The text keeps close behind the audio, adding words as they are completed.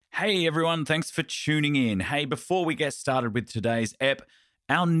Hey everyone, thanks for tuning in. Hey, before we get started with today's ep,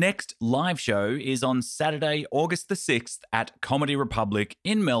 our next live show is on Saturday, August the 6th at Comedy Republic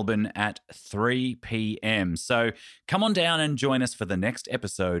in Melbourne at 3 p.m. So come on down and join us for the next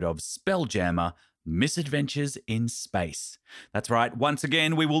episode of Spelljammer Misadventures in Space. That's right, once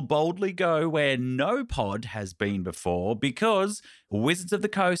again, we will boldly go where no pod has been before because Wizards of the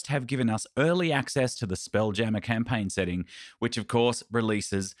Coast have given us early access to the Spelljammer campaign setting, which of course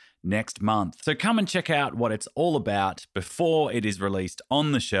releases next month. So come and check out what it's all about before it is released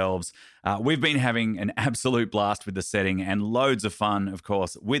on the shelves. We've been having an absolute blast with the setting and loads of fun, of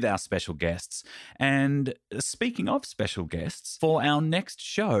course, with our special guests. And speaking of special guests, for our next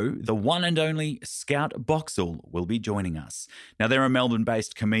show, the one and only Scout Boxall will be joining us. Now, they're a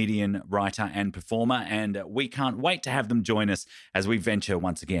Melbourne-based comedian, writer and performer, and we can't wait to have them join us as we venture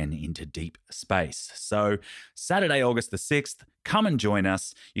once again into deep space. So Saturday, August the 6th, come and join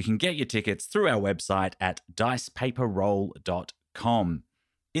us. You can get your tickets through our website at dicepaperroll.com.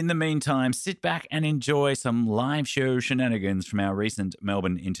 In the meantime, sit back and enjoy some live show shenanigans from our recent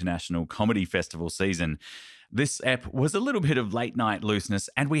Melbourne International Comedy Festival season. This ep was a little bit of late night looseness,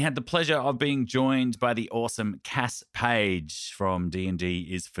 and we had the pleasure of being joined by the awesome Cass Page from D&D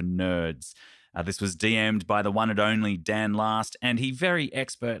is for Nerds. This was DM'd by the one and only Dan Last, and he very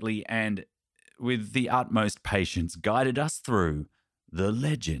expertly and with the utmost patience guided us through the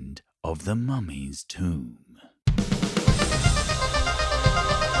legend of the mummy's tomb.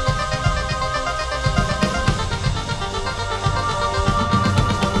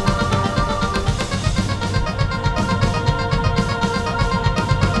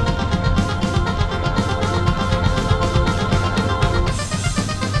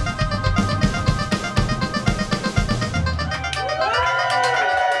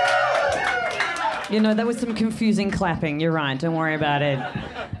 You know, that was some confusing clapping. You're right. Don't worry about it.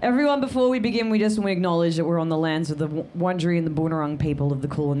 Everyone, before we begin, we just want to acknowledge that we're on the lands of the Wurundjeri and the Boonwurrung people of the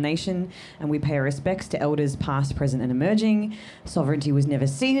Kulin Nation, and we pay our respects to elders past, present and emerging. Sovereignty was never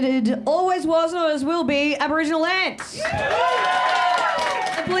ceded, always was and always will be Aboriginal lands.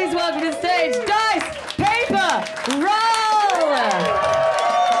 And please welcome to the stage, Dice, Paper, Roll!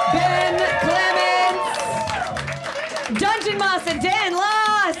 Ben Clements, Dungeon Master Dan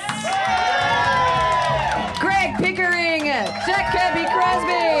Last, Pickering, Jack Kirby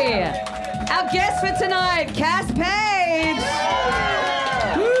Crosby. Our guest for tonight, Cass Page.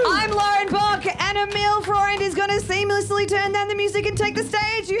 I'm Lauren Bock, and Emil Freund is going to seamlessly turn down the music and take the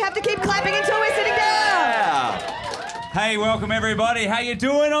stage. You have to keep clapping until we're sitting down. Hey, welcome everybody. How you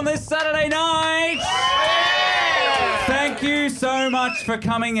doing on this Saturday night? Thank you so much for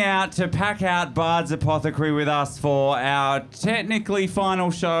coming out to pack out Bard's Apothecary with us for our technically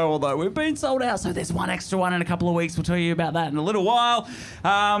final show, although we've been sold out, so there's one extra one in a couple of weeks. We'll tell you about that in a little while.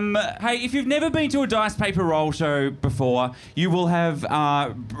 Hey, if you've never been to a Dice Paper Roll show before, you will have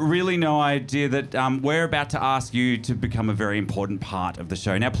really no idea that we're about to ask you to become a very important part of the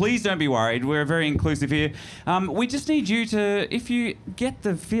show. Now, please don't be worried. We're very inclusive here. We just need you to, if you get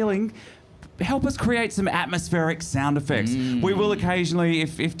the feeling, help us create some atmospheric sound effects. We will occasionally,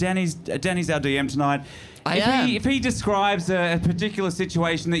 if Danny's our DM tonight, if he describes a particular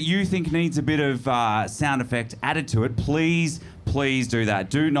situation that you think needs a bit of sound effect added to it, please do that.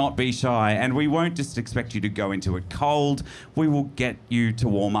 Do not be shy. And we won't just expect you to go into it cold. We will get you to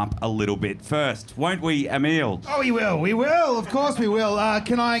warm up a little bit first. Won't we, Emil? Oh, we will. Of course we will.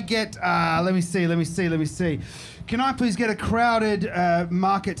 Can I get, let me see. Can I please get a crowded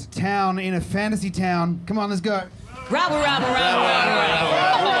market town in a fantasy town? Come on, let's go. Rabble. I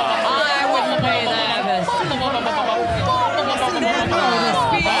wouldn't pay that.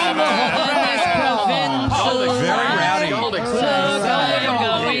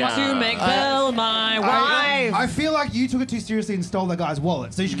 I feel like you took it too seriously and stole that guy's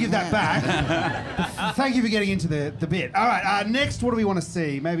wallet, so you should give that back. Thank you for getting into the bit. All right, next, what do we want to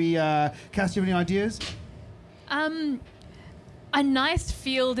see? Maybe, Cass, do you have any ideas? A nice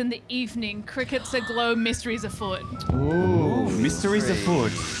field in the evening, crickets aglow, mysteries afoot. Ooh, mysteries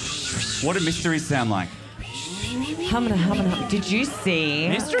afoot. What do mysteries sound like? Hum. Did you see?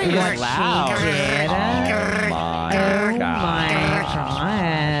 Mystery is loud. Oh my God.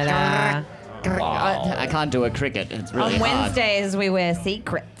 I can't do a cricket. It's really hard. hard. On Wednesdays we wear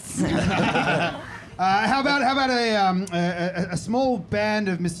secrets. How about a small band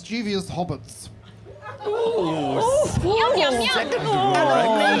of mischievous hobbits? Yum, yum, yum.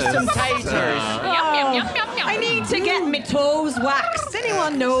 Some taters. Yum, yum, yum, yum, yum. I need to get me their toes waxed?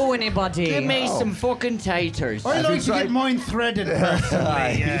 Anyone know anybody? Give me some fucking taters. I'd like to get mine threaded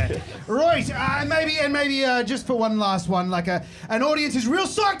personally. Yeah. Right, maybe just for one last one, like an audience is real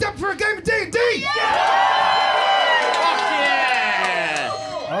psyched up for a game of D&D. Fuck yeah!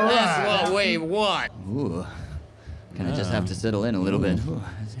 All right. That's what we want. Ooh. Gonna just have to settle in a little bit.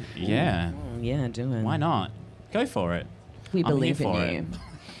 Yeah. Yeah, do it. Why not? Go for it. We I'm believe here in for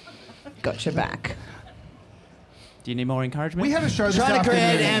you. Got your back. Do you need more encouragement? We had a show this Trying to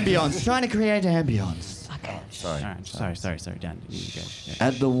create afternoon. ambience. Trying to create ambience. Sorry. All right, sorry. Dan, you go. Yeah.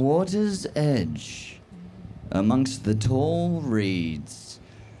 At the water's edge, amongst the tall reeds,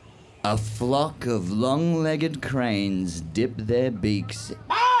 a flock of long-legged cranes dip their beaks.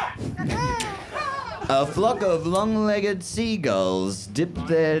 A flock of long-legged seagulls dip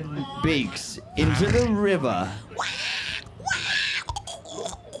their beaks into the river.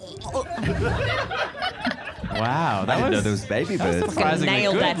 Wow, I didn't know there was baby birds. surprisingly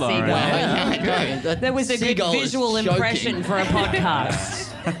nailed good, that Lauren. seagull. That was a good Seagull is visual choking. impression for a podcast.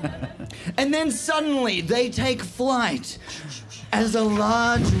 And then suddenly they take flight as a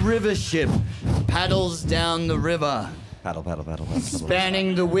large river ship paddles down the river. Paddle.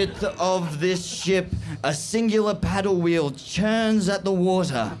 Spanning the width of this ship, a singular paddle wheel churns at the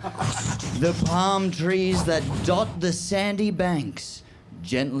water. The palm trees that dot the sandy banks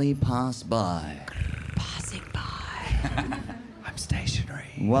gently pass by. Passing by. I'm stationary.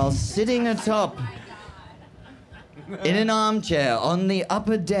 While sitting atop in an armchair on the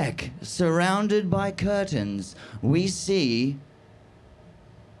upper deck, surrounded by curtains, we see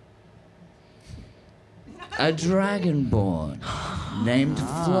a dragonborn named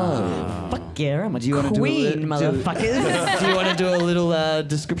Flo. Fuck yeah, I'm a Do you wanna do a queen, li- motherfuckers. Do you want to do a little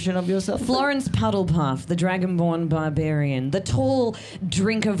description of yourself? Florence Puddlepuff, the dragonborn barbarian, the tall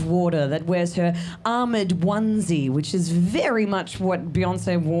drink of water that wears her armored onesie, which is very much what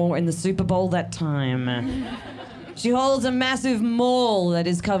Beyonce wore in the Super Bowl that time. She holds a massive maul that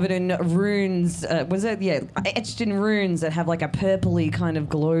is covered in runes. Etched in runes that have like a purpley kind of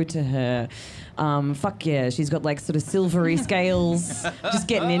glow to her. Fuck yeah, she's got like sort of silvery scales, just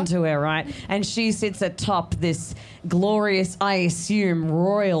getting into her, right? And she sits atop this glorious, I assume,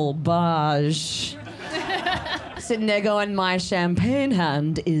 royal barge. Sitting there going, my champagne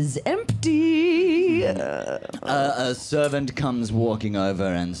hand is empty. A servant comes walking over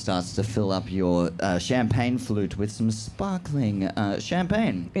and starts to fill up your champagne flute with some sparkling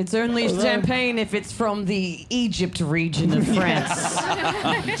champagne. It's only champagne if it's from the Egypt region of France.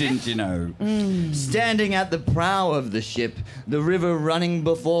 Didn't you know? Standing at the prow of the ship, the river running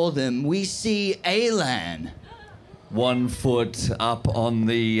before them, we see Alan. 1 foot up on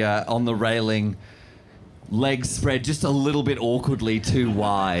the railing, legs spread just a little bit awkwardly too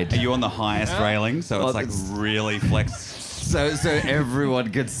wide. Are you on the highest railing? So it's like really flexed. So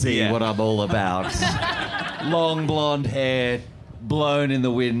everyone could see Yeah. what I'm all about. Long blonde hair, blown in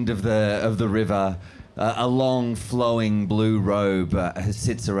the wind of the river. A long flowing blue robe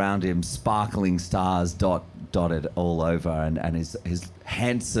sits around him, sparkling stars dotted all over, and his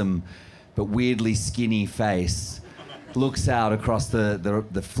handsome but weirdly skinny face looks out across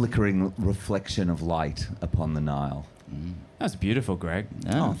the flickering reflection of light upon the Nile. That was beautiful, Greg.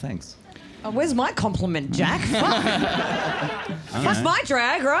 Oh, thanks. Where's my compliment, Jack? Fuck. That's my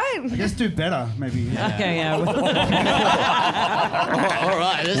drag, right? Just do better, maybe. Okay, yeah. All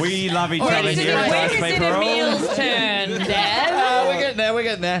right. We love each When other is it, here at when Last is it Paper Roll. Emil's turn, Dad? We're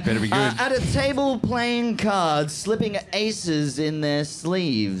getting there. Better be good. At a table playing cards, slipping aces in their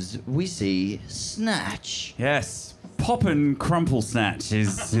sleeves, we see Snatch. Yes. Poppin' Crumple Snatch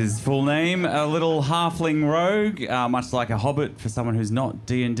is his full name. A little halfling rogue, much like a hobbit for someone who's not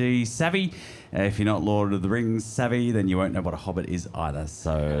D&D savvy. If you're not Lord of the Rings savvy, then you won't know what a hobbit is either.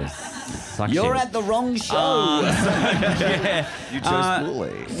 So, suck You're shit. at the wrong show. Yeah. You chose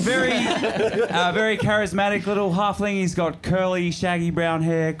poorly. Very charismatic little halfling. He's got curly, shaggy brown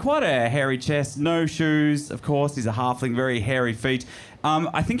hair, quite a hairy chest, no shoes. Of course, he's a halfling, very hairy feet.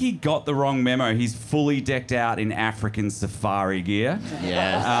 I think he got the wrong memo. He's fully decked out in African safari gear.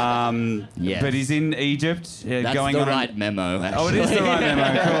 Yes. Yes. But he's in Egypt. That's going the on right memo, actually. Oh, it is the right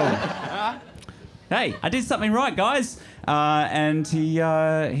memo. Cool. Hey, I did something right, guys. And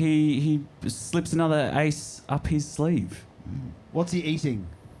he slips another ace up his sleeve. What's he eating?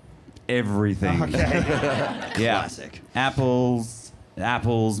 Everything. Okay. Yeah. Classic.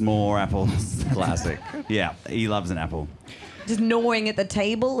 Apples, more apples. Classic. Yeah, he loves an apple. Just gnawing at the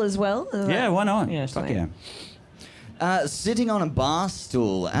table as well? Yeah, why not? Yeah, Fuck sweet. yeah. Sitting on a bar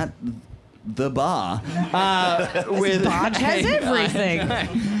stool at the bar. With Barge has everything.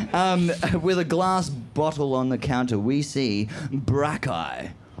 with a glass bottle on the counter, we see Brackeye.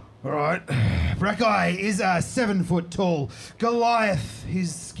 All right. Brackeye is 7 foot tall. Goliath,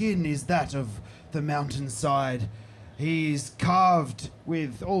 his skin is that of the mountainside. He's carved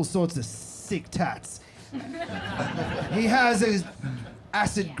with all sorts of sick tats. He has a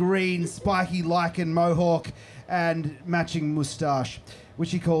acid green, spiky lichen mohawk and matching moustache,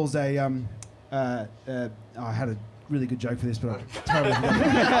 which he calls a I had a really good joke for this, but I totally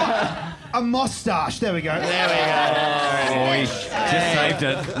forgot. A moustache. There we go. Oh, he just saved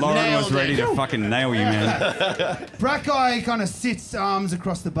it. Lauren was ready to fucking nail you, man. Brackeye kind of sits arms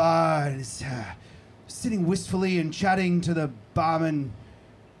across the bar and is sitting wistfully and chatting to the barman,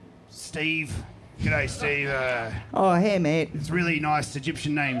 Steve. G'day, Steve. Oh, hey, mate. It's a really nice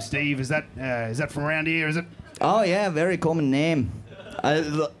Egyptian name, Steve. Is that from around here, is it? Oh, yeah, very common name.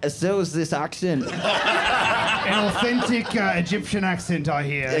 So is this accent. An authentic Egyptian accent, I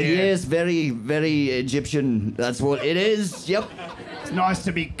hear. Yes, very, very Egyptian. That's what it is. Yep. It's nice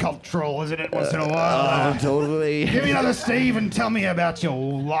to be cultural, isn't it, once in a while? Oh, totally. Give me another Steve and tell me about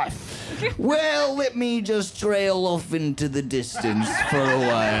your life. Well, let me just trail off into the distance for a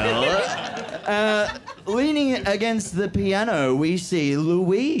while. Leaning against the piano, we see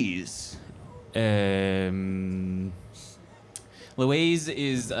Louise. Louise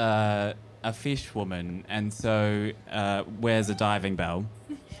is a fish woman, and so wears a diving bell.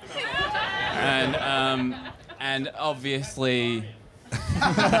 And obviously,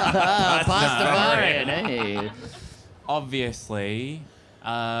 Pastafarian, hey. Obviously,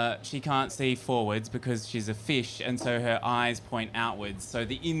 she can't see forwards because she's a fish, and so her eyes point outwards. So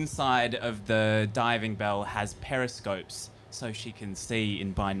the inside of the diving bell has periscopes, so she can see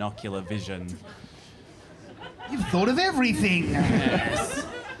in binocular vision. You've thought of everything. Yes.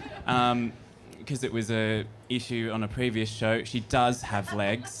 Because it was a issue on a previous show. She does have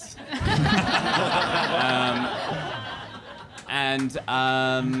legs.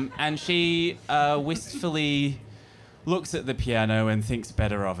 And she wistfully looks at the piano and thinks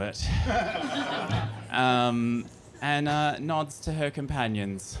better of it. And nods to her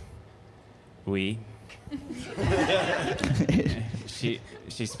companions. Oui. She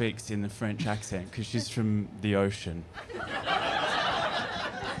speaks in the French accent because she's from the ocean.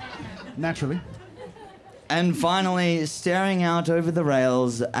 Naturally. And finally, staring out over the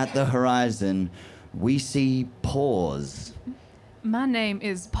rails at the horizon, we see Pause. My name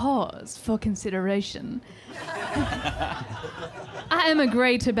is Pause for consideration. I am a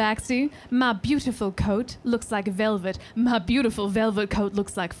grey tabaxi. My beautiful coat looks like velvet. My beautiful velvet coat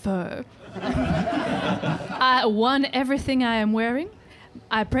looks like fur. I won everything I am wearing.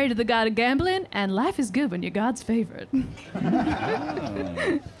 I pray to the god of gambling, and life is good when you're God's favorite.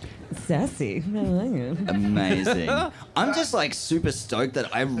 Sassy. I like it. Amazing. I'm just like super stoked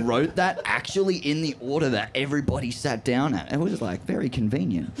that I wrote that actually in the order that everybody sat down at. It was like very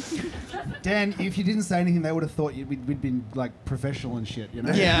convenient. Dan, if you didn't say anything, they would have thought we'd been like professional and shit, you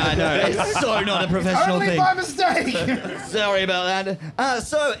know? Yeah, I know. It's so not a professional Only thing. by mistake. Sorry about that.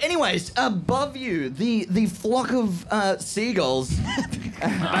 So, anyways, above you, the flock of seagulls.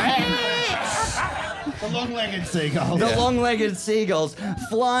 The long-legged seagulls. The long-legged seagulls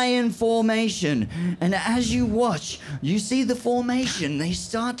fly in formation, and as you watch, you see the formation. They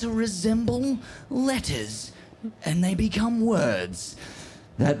start to resemble letters, and they become words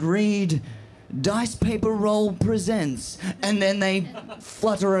that read, Dice Paper Roll presents, and then they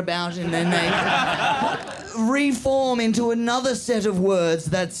flutter about, and then they reform into another set of words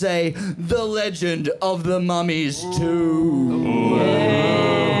that say, The Legend of the Mummies 2.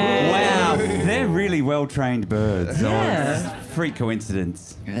 Wow, they're really well-trained birds. Yeah. It's a freak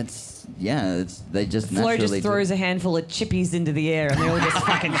coincidence. They just Flo naturally just throws a handful of chippies into the air and they all just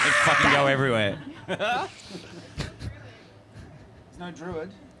fucking... Fucking go everywhere. There's no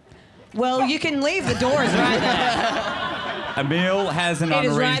druid. Well, you can leave the doors right there. Emil has an It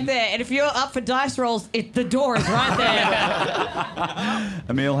is right unreasonable... there. And if you're up for dice rolls, the door is right there.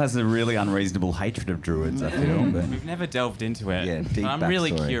 Emil has a really unreasonable hatred of druids, I feel. But... We've never delved into it. Yeah, deep I'm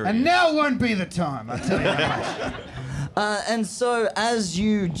really backstory. curious. And now won't be the time, I tell you that much. And so, as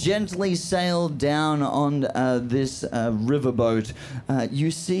you gently sail down on this riverboat, you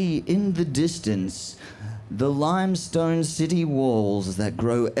see in the distance the limestone city walls that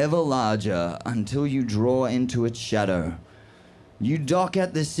grow ever larger until you draw into its shadow. You dock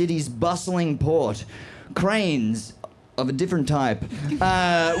at the city's bustling port. Cranes of a different type,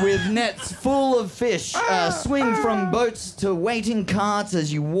 with nets full of fish, swing from boats to waiting carts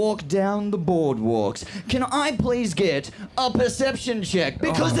as you walk down the boardwalks. Can I please get a perception check?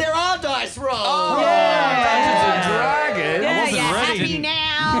 Because there are dice rolls! Dungeons and Dragons. Yeah, wasn't you're ready. happy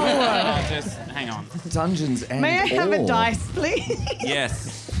now. Just hang on. Dungeons and May I have a all. dice, please?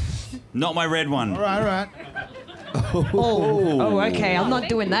 Yes. Not my red one. All right. Oh, okay. I'm not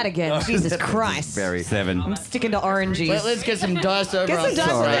doing that again. Jesus Christ. Very 7. I'm sticking to oranges. Let's get some dice over Get some on dice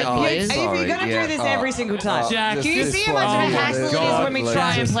sorry, with it. please. If you're going to Yeah. do this every single time. Jack, Do you just see this how much of a one. hassle it is God, when we please.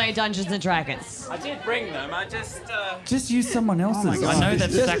 try and play Dungeons and Dragons? I did bring them. I just. Just use someone else's. God. I know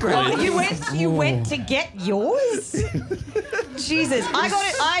that's Oh, sacrilege. you went to get yours? Jesus,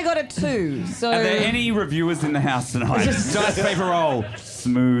 I got a 2. So Are there any reviewers in the house tonight? Dice paper roll.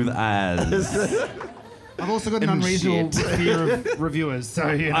 Smooth as. I've also got an unreasonable fear of reviewers,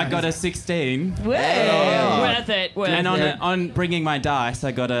 so you know. I got a 16. Worth it. Worth And it. on bringing my dice,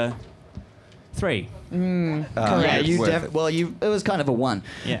 I got a 3. Yeah, you it was kind of a 1.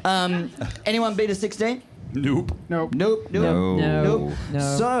 Yeah. Anyone beat a 16? Nope. Nope. Nope. No.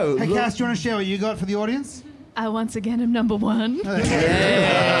 So, Hey, look- Cass, do you want to share what you got for the audience? I once again am number 1.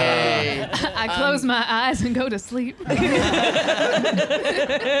 Yay. I close my eyes and go to sleep.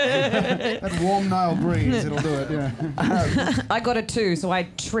 That warm Nile breeze, it'll do it, yeah. I got a 2, so I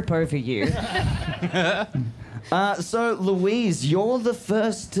trip over you. So, Louise, you're the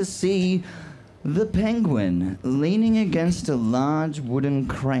first to see the penguin leaning against a large wooden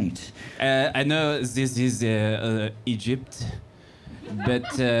crate. I know this is Egypt, but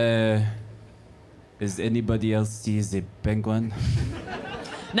does anybody else see the penguin?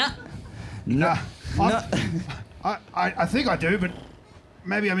 Nah. Nah. I think I do, but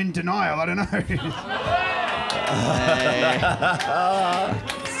maybe I'm in denial. I don't know.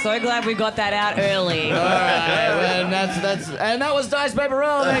 So glad we got that out early. All right, and that was Dice Paper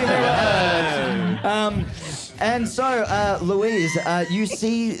Roll. Thank you very much. And so, Louise, you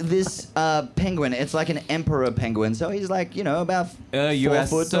see this penguin. It's like an emperor penguin. So he's like, about 4 You are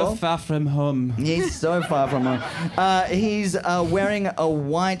foot so tall. far from home. He's so far from home. He's wearing a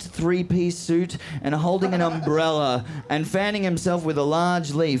white 3-piece suit and holding an umbrella and fanning himself with a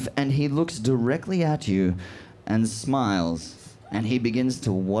large leaf. And he looks directly at you and smiles. And he begins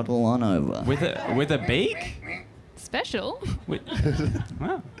to waddle on over. With a beak? Special. With,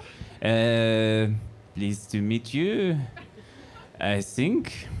 wow. Pleased to meet you. I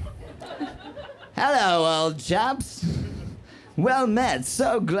think. Hello, old chaps. Well met.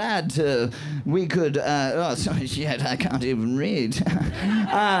 So glad we could. Oh, sorry, shit. I can't even read.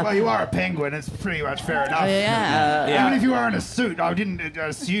 Well, you are a penguin. It's pretty much fair enough. Yeah. Even if you were in a suit, I didn't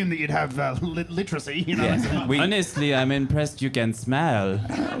assume that you'd have literacy, you know. Honestly, I'm impressed you can smell.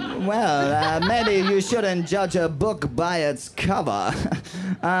 Well, maybe you shouldn't judge a book by its cover.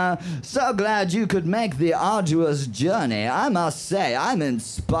 So glad you could make the arduous journey. I must say, I'm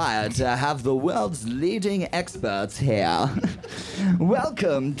inspired to have the world's leading experts here.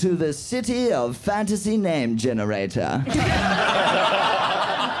 Welcome to the city of fantasy name generator.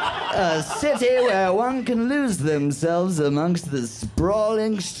 A city where one can lose themselves amongst the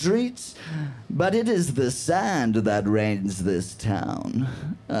sprawling streets, but it is the sand that reigns this town.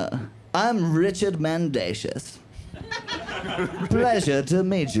 I'm Richard Mendacious. Pleasure to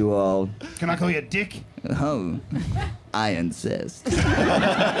meet you all. Can I call you Dick? Oh, I insist.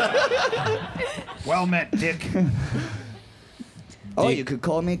 Well met, Dick. Or you could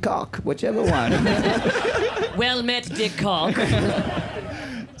call me Cock, whichever one. Well met, Dick Cock.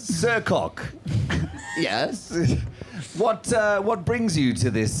 Sir Cock, Yes. what brings you to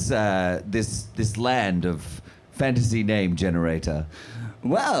this land of fantasy name generator?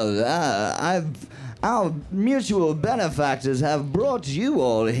 Well, our mutual benefactors have brought you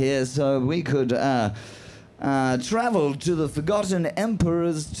all here so we could travel to the Forgotten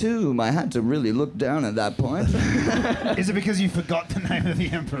Emperor's tomb. I had to really look down at that point. Is it because you forgot the name of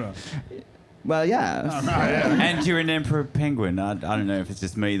the emperor? Well, yeah. Oh, right, yeah. And you're an emperor penguin. I don't know if it's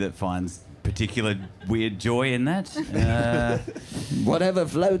just me that finds particular weird joy in that. Whatever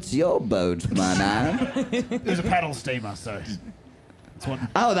floats your boat, my man. It was a paddle steamer, so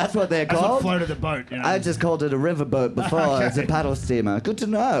Oh, that's what they're that's what called? floated the boat. You know? I just called it a riverboat before. Okay. It's a paddle steamer. Good to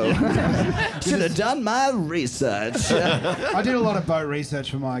know. Should have done my research. I did a lot of boat research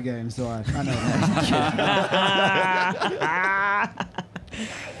for my game, so I know that.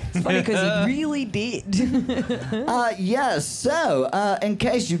 It's funny because he really did. Yes, so, in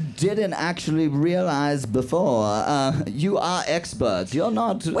case you didn't actually realize before, you are experts. You're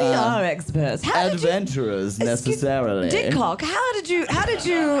not We are experts. adventurers necessarily. Dickcock, how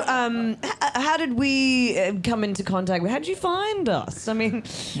did we come into contact with? How did you find us? I mean,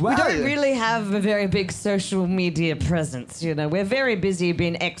 we Well- don't really have a very big social media presence, you know. We're very busy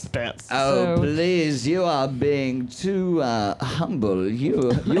being experts. Oh, so. please, you are being too humble.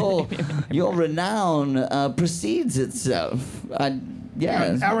 Your renown precedes itself.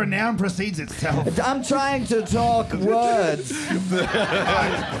 Yes. Our renown precedes itself. I'm trying to talk words. You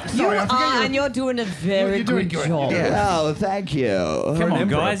Sorry, I forget are, and you're doing a very You're doing good good. job. Yeah. Oh, thank you. Come on,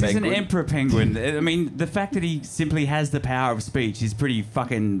 emperor guys. He's an penguin. emperor penguin. I mean, the fact that he simply has the power of speech is pretty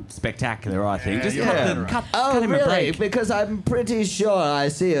fucking spectacular, I think. Just yeah, cut Oh, him a really? break. Because I'm pretty sure I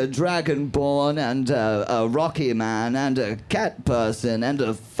see a dragonborn and a rocky man and a cat person and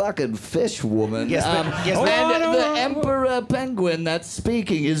a fucking fish woman. Yes, but- yes, but- and Oh, the no. emperor penguin that's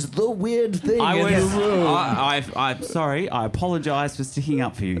speking is the weird thing I in the was. room. I'm sorry. I apologise for sticking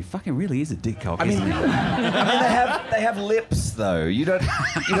up for you. He fucking really is a dickcock. I mean, isn't he? they have lips though. You don't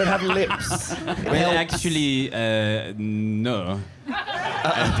have lips. Well, actually, no.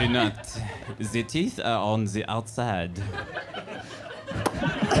 I do not. The teeth are on the outside.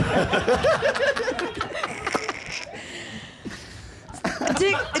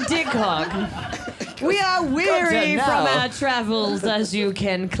 Dickcock, we are weary now. from our travels, as you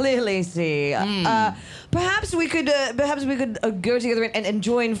can clearly see. Perhaps we could go together and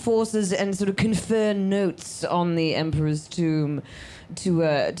join forces and sort of confer notes on the Emperor's tomb.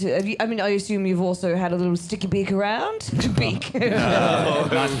 I assume you've also had a little sticky beak around. Beak.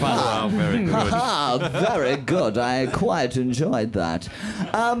 Nice fun. Oh, very good. Ah, very good. I quite enjoyed that.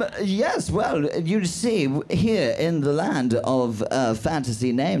 Yes, well, you see, here in the land of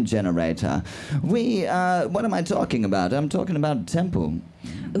fantasy name generator, what am I talking about? I'm talking about a temple.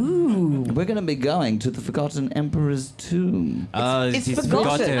 Ooh. We're going to be going to the Forgotten Emperor's tomb. It's It is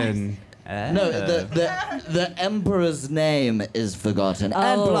forgotten. No, the emperor's name is forgotten,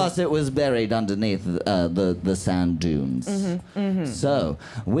 and Oh. plus it was buried underneath the sand dunes. So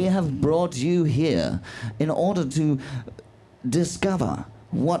we have brought you here in order to discover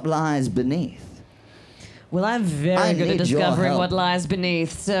what lies beneath. Well, I'm very I good at need your discovering help. what lies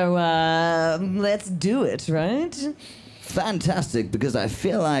beneath, so let's do it, right? Fantastic, because I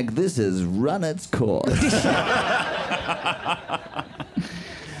feel like this has run its course.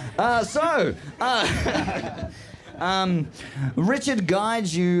 Richard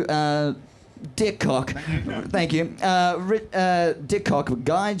guides you, Dickcock. Thank you. Dickcock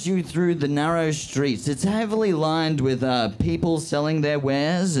guides you through the narrow streets. It's heavily lined with people selling their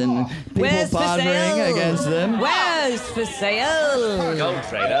wares and people Wares for bartering sale. against them. Wares for sale. Gold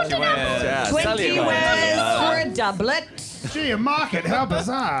trader. Yeah, 20 wares for a doublet. Gee, a market, how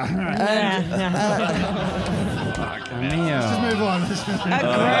bizarre. All right, let's just move on. A croon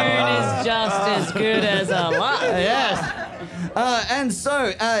is just as good as a lot. Yes. And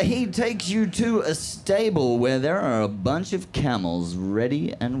so he takes you to a stable where there are a bunch of camels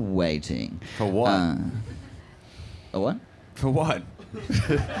ready and waiting. For what? A what? For what?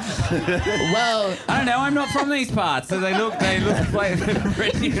 Well, I don't know. I'm not from these parts, so they look like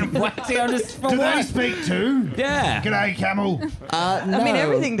ready and waiting. I'm just for Do they what? speak too? Yeah. G'day, camel. no. I mean,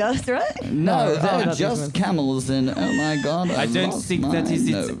 everything does, right? No, they're not just this camels, and oh my god, I don't lost think my that is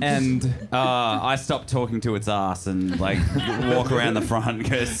its notes. end. I stopped talking to its ass and like walk around the front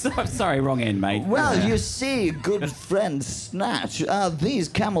because I'm sorry, wrong end, mate. Well, you see, good friend Snatch, these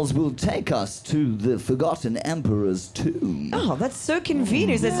camels will take us to the Forgotten Emperor's tomb. Oh, that's so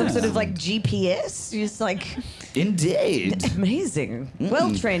convenient. Is there some sort of like GPS? Just like Indeed. amazing.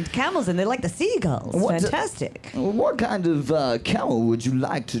 Well-trained camels, and they're like the seagulls. What- Fantastic. What kind of camel would you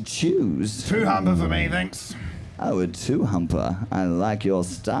like to choose? Two humper for me, thanks. Oh, a two-humper. I like your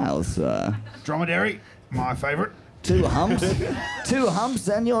style, sir. Dromedary, my favourite. 2 humps? 2 humps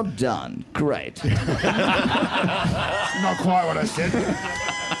and you're done. Great. Not quite what I said.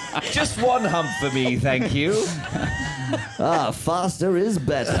 Just one hump for me, thank you. Faster is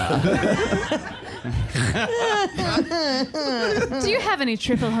better. Do you have any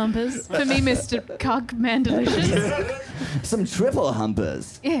triple humpers for me, Mr. Cogmandelicious? Some triple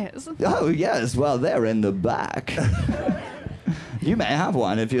humpers. Yes. Oh, yes. Well, they're in the back. You may have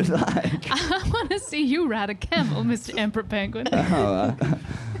one if you'd like. I want to see you ride a camel, Mr. Emperor Penguin.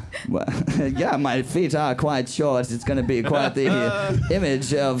 Well, yeah, my feet are quite short. It's going to be quite the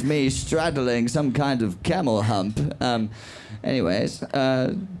image of me straddling some kind of camel hump. Anyways,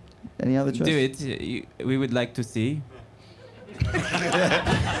 any other choice? Do it. We would like to see.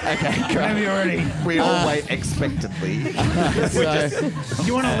 Whenever you're ready. We all wait expectantly.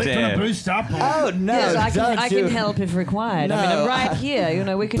 You want to boost up? Or? Oh no! Yes, I can don't help if required. I mean, No. I'm right here. You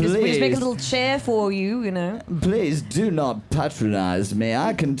know, we can just make a Please. little chair for you. You know. Please do not patronize me.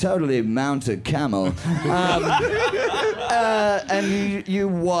 I can totally mount a camel. And you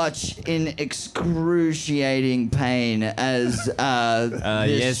watch in excruciating pain as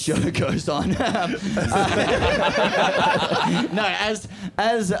this show goes on. No,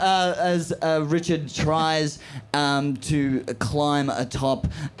 as Richard tries to climb atop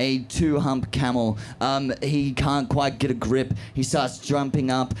a 2-hump camel, he can't quite get a grip. He starts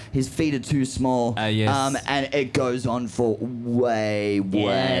jumping up. His feet are too small. Yes. And it goes on for way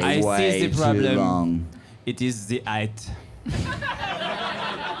I see the problem. too long. It is the height.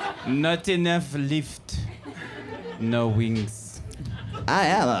 Not enough lift. No wings. I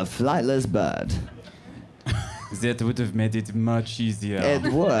am a flightless bird. That would have made it much easier. It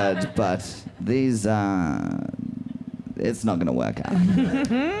would, but these it's not gonna work out.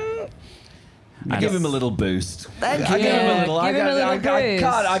 Give him a little boost. Thank I you. give him a little. Give him a little boost.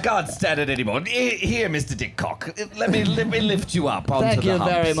 I can't stand it anymore. Here, Mr. Dickcock. Let me lift you up onto Thank the you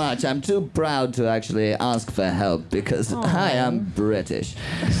humps. very much. I'm too proud to actually ask for help because I am British.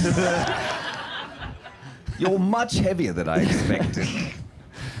 You're much heavier than I expected.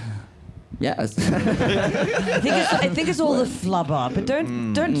 Yes. I think it's all the flubber, but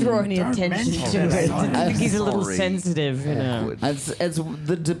don't draw any attention to it. I think he's a little Sorry. sensitive, you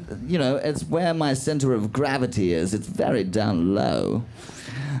know. It's where my center of gravity is. It's very down low.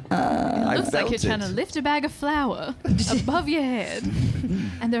 Looks like you're felt trying to it. lift a bag of flour above your head.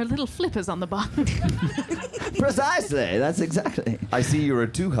 And there are little flippers on the bottom. Precisely. That's exactly. I see you're a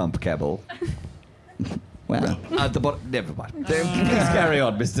 2-hump camel. Well, At the bottom. Never mind. Please carry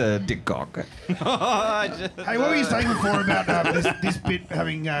on, Mr. Dickcock. Hey, what were you saying before about this bit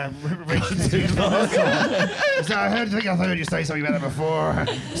having reached its end? So I heard you say something about that before.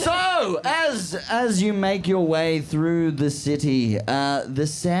 so as you make your way through the city, the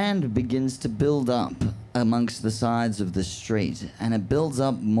sand begins to build up amongst the sides of the street, and it builds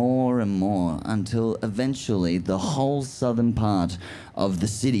up more and more until eventually the whole southern part of the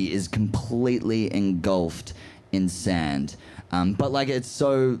city is completely engulfed in sand. But like it's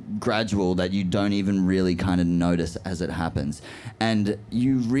so gradual that you don't even really kind of notice as it happens. And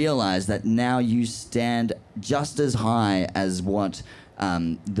you realize that now you stand just as high as what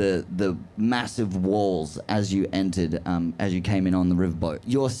the massive walls as you entered, as you came in on the riverboat.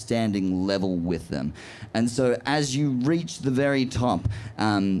 You're standing level with them. And so as you reach the very top,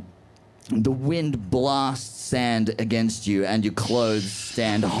 the wind blasts sand against you and your clothes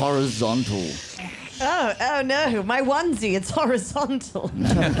stand horizontal. Oh no, my onesie, it's horizontal.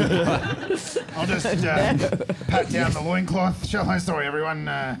 I'll just pat down the loincloth, shall I? Sorry, everyone.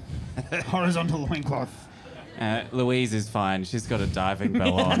 Horizontal loincloth. Louise is fine. She's got a diving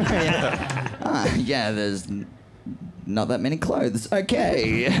bell on. Yeah, there's not that many clothes.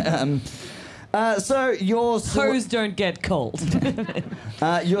 Okay. So your Toes don't get cold.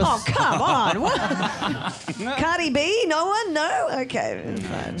 your Oh, come on. What? Cardi B? No one? No? Okay.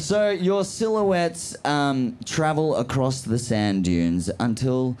 Fine. So your silhouettes travel across the sand dunes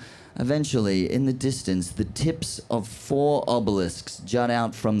until eventually, in the distance, the tips of 4 obelisks jut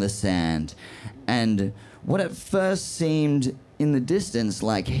out from the sand. And what at first seemed in the distance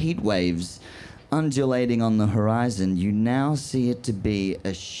like heat waves undulating on the horizon, you now see it to be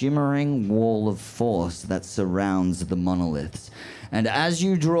a shimmering wall of force that surrounds the monoliths. And as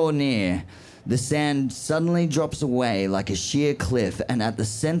you draw near, the sand suddenly drops away like a sheer cliff, and at the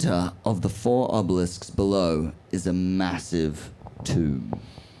center of the 4 obelisks below is a massive tomb.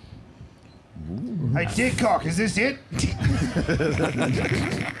 Hey, Dickcock, is this it?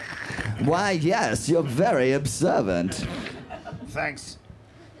 Why, yes, you're very observant. Thanks.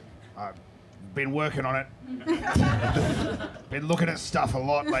 I've been working on it. Been looking at stuff a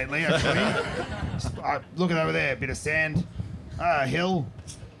lot lately, actually. Looking over there, bit of sand, hill,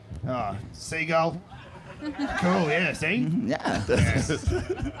 seagull. Cool, yeah, see? Yeah.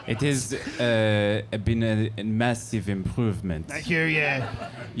 It has been a massive improvement. Thank you, yeah.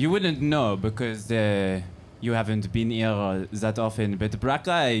 You wouldn't know because you haven't been here that often, but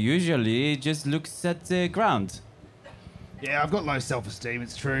Brackeye usually just looks at the ground. Yeah, I've got low self-esteem,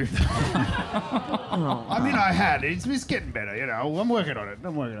 it's true. I mean, I had. It's getting better, you know. I'm working on it.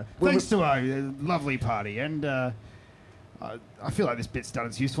 Thanks to a lovely party, and I feel like this bit's done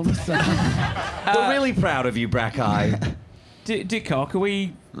its usefulness. So. We're really proud of you, Brackeye. Dickcock, are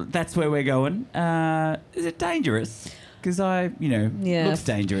we... That's where we're going. Is it dangerous? Because looks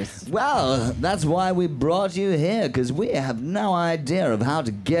dangerous. Well, that's why we brought you here, because we have no idea of how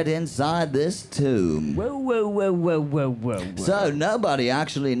to get inside this tomb. Whoa. So nobody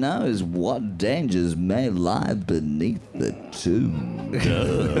actually knows what dangers may lie beneath the tomb.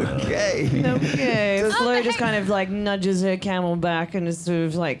 Okay. Okay. Flo just kind of like nudges her camel back and is sort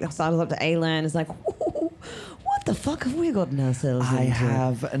of like sidles up to Aylan. Is like, what the fuck have we gotten ourselves I into?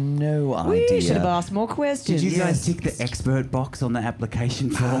 have no idea. We should have asked more questions. Did you guys tick the expert box on the application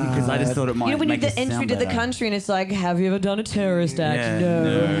form? Because I just thought it might You know when you make do us the entry sound to the better. country and it's like, have you ever done a terrorist act? Yeah, No.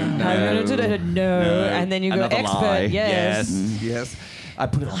 no, Have you ever done a no? And then you go Another expert. lie. Yes. Yes. I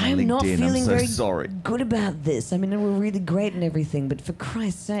put it on my I'm LinkedIn. not feeling I'm so very sorry. good about this. I mean, we're really great and everything, but for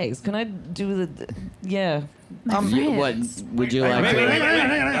Christ's sakes, can I do the yeah? My What friends. would you like to...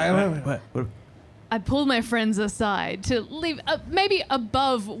 Hang on. I pull my friends aside to leave maybe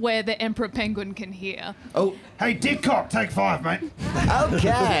above where the Emperor Penguin can hear. Oh, Hey, Dick Cock, take 5, mate.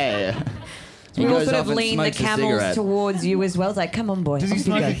 okay. He We all goes sort off of and lean the smokes a camels cigarette. towards you as well. It's like, come on, boy. Does he off you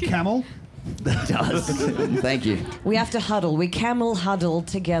smoke go. a camel? Does. Thank you. We have to huddle. We camel huddle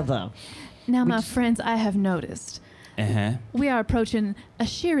together. Now, my friends, I have noticed. Uh-huh. We are approaching a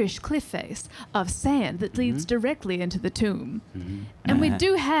sheerish cliff face of sand that leads directly into the tomb. And we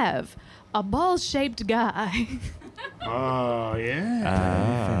do have a ball-shaped guy. Oh,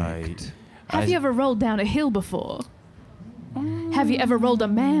 yeah. Have you ever rolled down a hill before? Have you ever rolled a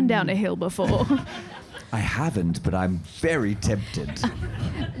man down a hill before? I haven't, but I'm very tempted.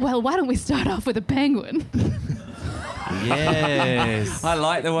 Well, why don't we start off with a penguin? Yes. I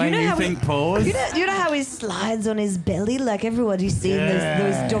like the way You know you how think, we- Paws. You know how he slides on his belly? Like everybody's seen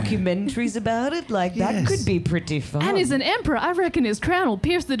those documentaries about it? Like, that could be pretty fun. And he's an emperor. I reckon his crown will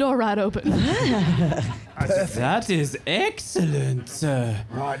pierce the door right open. That is excellent, sir.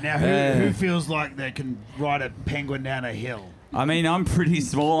 Right, now who feels like they can ride a penguin down a hill? I mean, I'm pretty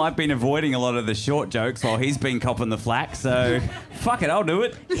small. I've been avoiding a lot of the short jokes while he's been copping the flack, so fuck it, I'll do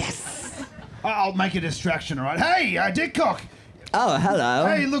it. I'll make a distraction, all right? Hey, Dick Cock. Oh, hello.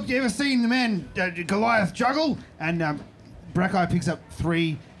 Hey, look, you ever seen the man Goliath juggle? And Brackeye picks up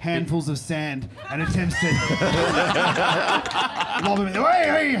 3 handfuls of sand and attempts to lob him in.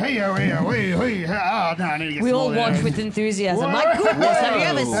 Hey. Oh, no, I need to get we some all more watch there. with enthusiasm. My goodness, have you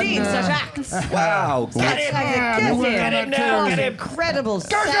ever seen such acts? Wow. Get him! Get him! Incredible go,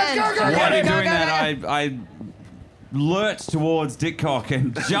 go, sand. go, go, While you're Go, doing go, that, go. I lurch towards Dickcock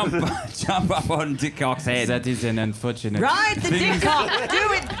and jump up on Dickcock's head. That is an unfortunate. Ride the dick cock.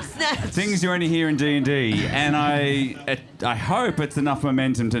 Do it. Snap. Things you only hear in D&D, and I hope it's enough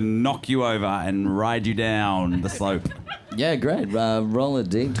momentum to knock you over and ride you down the slope. Yeah, great. Roll a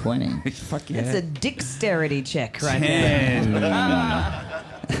d20. Fuck yeah. It's a dexterity check right there.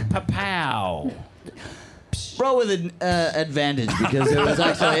 10. Pa-pow. Roll with an advantage because it was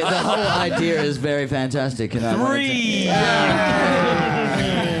actually the whole idea is very fantastic. And I wanted to-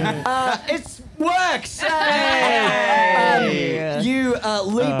 3. It works. You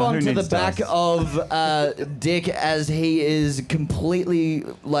leap who onto the needs back dice? of Dick as he is completely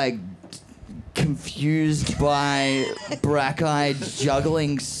like confused by Brackeye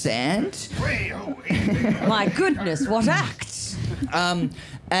juggling sand. My goodness, what act?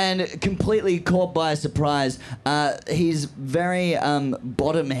 And completely caught by surprise. He's very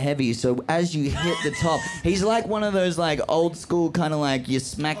bottom heavy, so as you hit the top, he's like one of those like old school kind of like you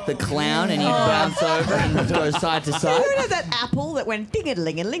smack the clown and you bounce over and go side to side. You know that apple that went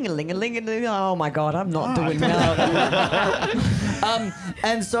ding-a-ling-a-ling-a-ling-a-ling-a-ling? Oh my God, I'm not doing that.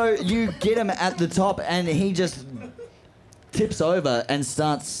 And so you get him at the top and he just tips over and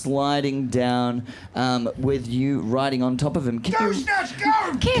starts sliding down with you riding on top of him. Can Go, you... Snatch, go!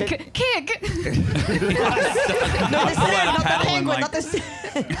 Kick! Not the sand, not the paddling penguin, like- not the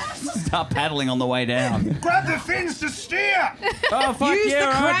sand. Start paddling on the way down. Grab the fins to steer! Oh, fuck Use yeah, the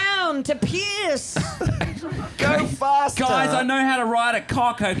right. crown to pierce. Go faster. Guys, I know how to ride a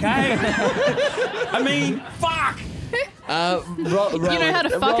cock, okay? I mean, fuck! Roll, You know how to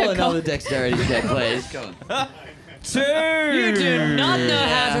fuck roll a another cock. dexterity check, please. 2. You do not know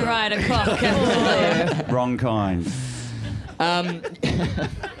how to ride a cock, can you? Wrong kind.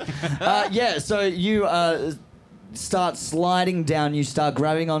 Yeah, so you start sliding down. You start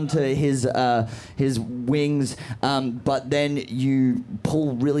grabbing onto his wings, but then you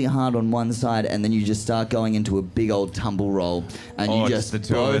pull really hard on one side, and then you just start going into a big old tumble roll, and Oh, you just just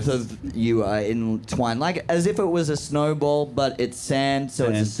the two of both us. of you are entwined, like as if it was a snowball, but it's sand, so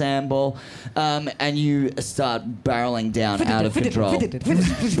it's a sand ball, and you start barreling down out of control. Oh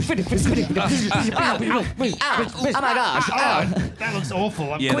my gosh. Oh, that looks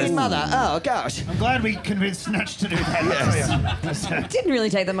awful. Yeah, Queen that's- Mother, oh gosh. I'm glad we convinced Snatch to do that. Yes. It didn't really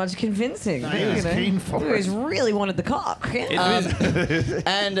take that much convincing. he was keen for He it. just really wanted the cock.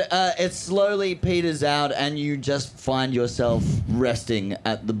 And it slowly peters out, and you just find yourself resting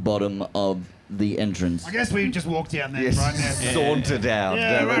at the bottom of the entrance. I guess we just walked down there Yes. right now. Saunter down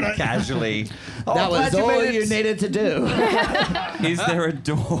Yeah, very right. casually. That was glad you all made it. you needed to do. Is there a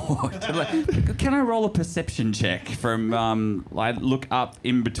door? Can I roll a perception check from like look up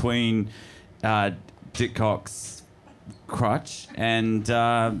in between Dickcock's crotch and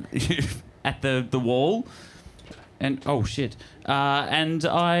at the wall? And oh shit! And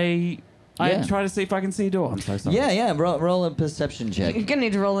I Yeah. try to see if I can see a door. I'm so sorry. Yeah. Roll a perception check. You're gonna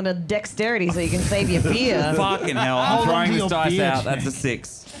need to roll in a dexterity so you can save your beer. Fucking hell! I'm Hold on throwing to this your dice beard. out. That's a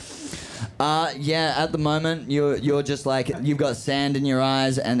 6. Yeah, at the moment you're just like you've got sand in your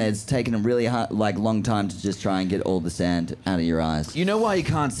eyes, and it's taken a really long time to just try and get all the sand out of your eyes. You know why you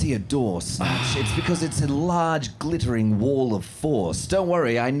can't see a door, Snatch? It's because it's a large, glittering wall of force. Don't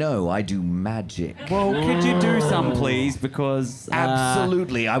worry, I know. I do magic. Well, could you do some, please? Because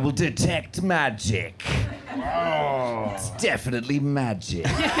Absolutely, I will detect magic. It's definitely magic.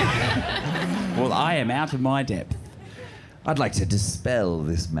 Well, I am out of my depth. I'd like to dispel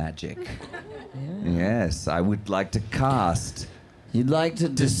this magic. Yes, I would like to cast You'd like to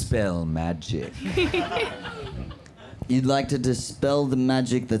dispel magic. You'd like to dispel the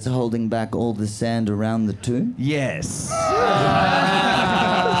magic that's holding back all the sand around the tomb? Yes.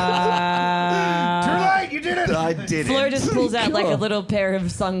 Too late, you did it! I did Flo it. just pulls out like a little pair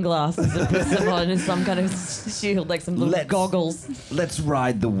of sunglasses and puts them on as some kind of shield, like some little goggles. Let's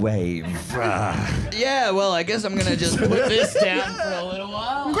ride the wave. Yeah, well, I guess I'm gonna just put this down for a little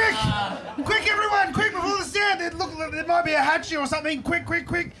while. Quick! Quick, everyone! Quick, before the sand! There might be a hatch or something. Quick, quick,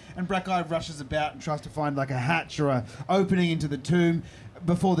 quick! And Black Eye rushes about and tries to find like a hatch or a opening into the tomb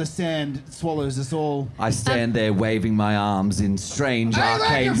before the sand swallows us all. I stand there waving my arms in strange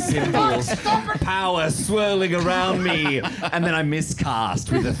arcane symbols, power swirling around me, and then I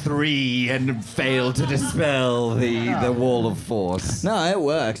miscast with a 3 and fail to dispel the wall of force. No, it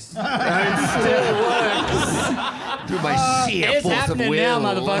works. Through my sheer It's force of happening will.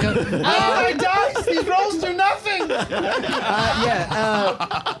 now, motherfucker. Oh, my dice! These rolls do nothing!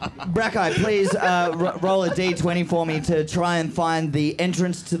 Brackeye, please roll a d20 for me to try and find the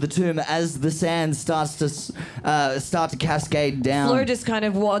entrance to the tomb as the sand starts to cascade down. Flo just kind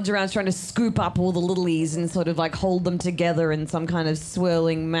of wads around trying to scoop up all the littlies and sort of like hold them together in some kind of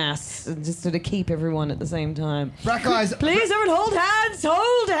swirling mass and just sort of keep everyone at the same time. Black Eyes. Please, everyone, hold hands!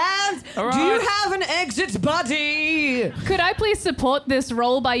 Hold hands! All Do you right. have an exit buddy? Could I please support this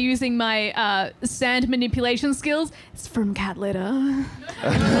role by using my sand manipulation skills? It's from cat litter.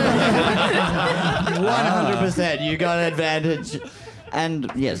 100%. You got an advantage.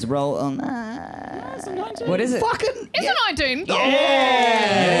 And yes, roll on that. What is it? Fucking It's a 19.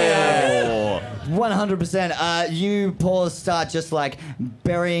 100%. You paws start just like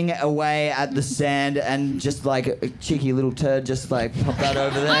burying away at the sand, and just like a cheeky little turd just like pop out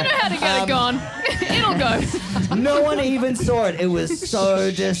over there. I know how to get it gone. It'll go. No one even saw it. It was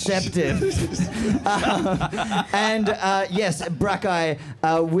so deceptive. Yes, Brackeye,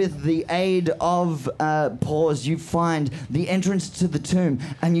 with the aid of paws, you find the entrance to the tomb,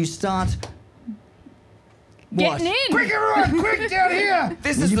 and you start. Getting in. Quick, everyone! Quick, down here!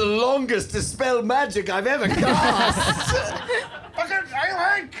 This is the longest dispel magic I've ever cast. Fucking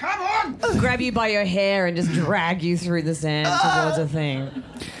Aileen, come on! Grab you by your hair and just drag you through the sand towards a thing.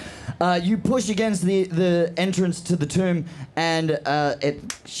 You push against the entrance to the tomb, and it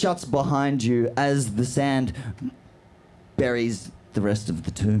shuts behind you as the sand buries the rest of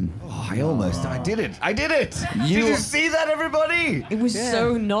the tomb. I did it. I did it. Did You- you see that, everybody? It was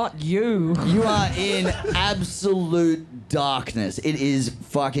so not you. You are in absolute darkness. It is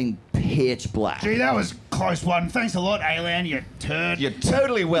fucking pitch black. Gee, that was a close one. Thanks a lot, Aileen, you turd. You're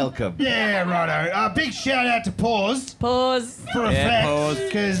totally welcome. Yeah, righto. Big shout out to Paws Pause. for a Yeah, fact, Paws.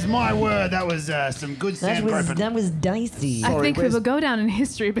 because my word, that was some good sand groping. That was dicey. I think we where's- will go down in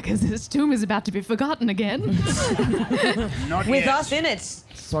history because this tomb is about to be forgotten again. Not With yet. us in it.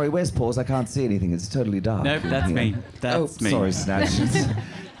 Sorry, where's Paws? I can't see anything. It's totally dark. Nope, that's me. That's me. Sorry, Snatch.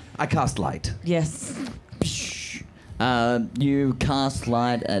 I cast light Yes. You cast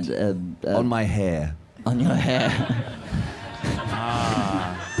light at on my hair. on your hair.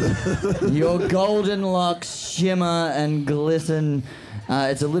 Your golden locks shimmer and glisten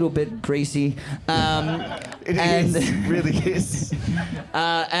It's a little bit greasy. It really is.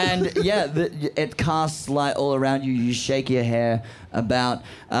 And yeah, it casts light all around you. You shake your hair about,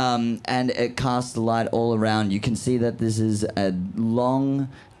 and it casts the light all around. You can see that this is a long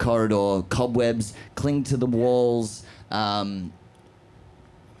corridor. Cobwebs cling to the walls.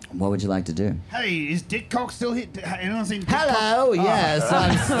 What would you like to do? Hey, is Dick Cock still here? Anyone seen Dick Cock? Hello, yes,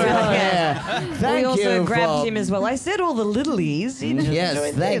 I'm still here. Thank We also you grabbed for- him as well. I said all the littlies. He didn't do Yes,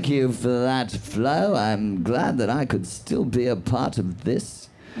 anything. thank you for that, Flo. I'm glad that I could still be a part of this.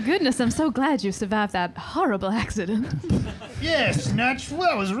 Goodness, I'm so glad you survived that horrible accident. Yes, Snatch.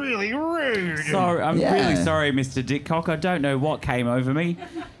 That was really rude. Sorry, I'm Yeah. really sorry, Mr. Dickcock. I don't know what came over me.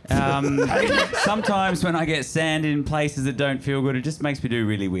 Sometimes when I get sand in places that don't feel good, it just makes me do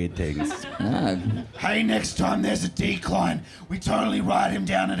really weird things. Ah, Hey, next time there's a decline, we totally ride him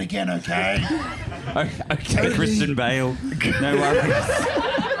down it again, okay? Okay, Christian Bale. No worries.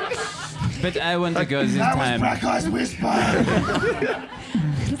 But I want to go this That was time. Black Eyes Whisper.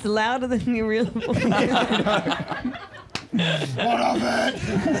 It's louder than your real voice. What of it?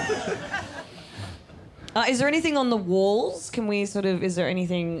 Is there anything on the walls? Can we sort of? Is there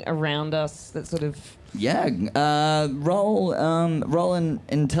anything around us that sort of? yeah, roll an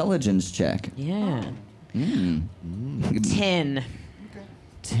intelligence check. Yeah. 10.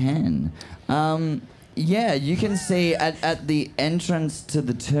 10. Yeah, you can see at the entrance to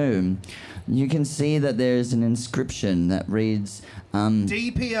the tomb, you can see that there's an inscription that reads,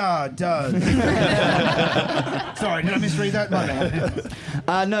 DPR does. Sorry, did I misread that? My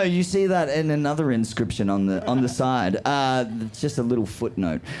bad. no, you see that in another inscription on the side. It's just a little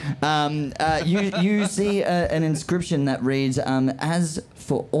footnote. You see an inscription that reads, as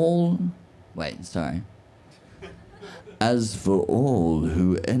for all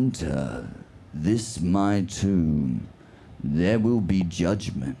who enter this my tomb, there will be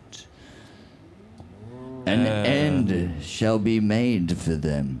judgment. An end shall be made for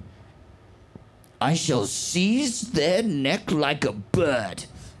them. I shall seize their neck like a bird.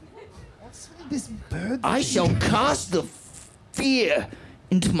 This bird. I shall cast the fear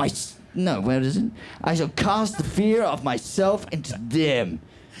into my... No, where is it? I shall cast the fear of myself into them.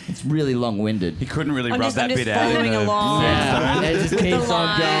 It's really long-winded. He couldn't really I'm rub just that bit out. following along. Yeah, it just With the keeps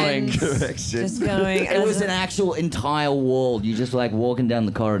on going. lines. Just going. It was an actual entire wall. You just like walking down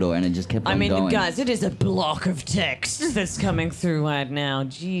the corridor and it just kept on I mean, going. guys, it is a block of text that's coming through right now.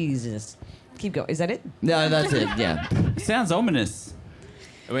 Jesus. Keep going. Is that it? No, that's it, yeah. Sounds ominous.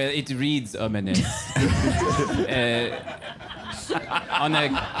 Well, it reads ominous. On a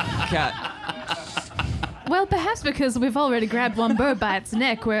cat. Well, perhaps because we've already grabbed one bird by its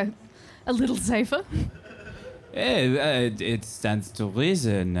neck, we're a little safer. It stands to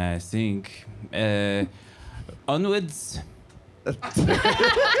reason, I think. Onwards.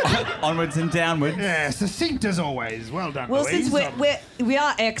 Onwards and downwards. Yeah, succinct as always. Well done, Well, Louise. since we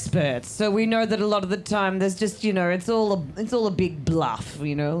are experts, so we know that a lot of the time there's just it's all a big bluff,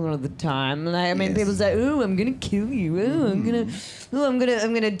 a lot of the time. And I mean, people say, "Ooh, I'm gonna kill you. Ooh, I'm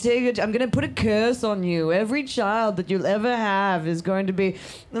gonna take it. I'm gonna put a curse on you. Every child that you'll ever have is going to be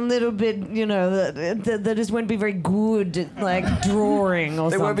a little bit, that just won't be very good at like drawing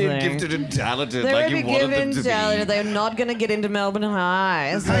or They something. won't be gifted and talented They like won't you be wanted them given to talented. be. They're not gonna get into Melbourne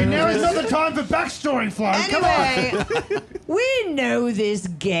High. So Hey, now is not the time for backstory, Flo. Come on. Anyway, we know this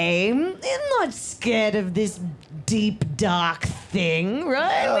game. I'm not scared of this deep, dark thing,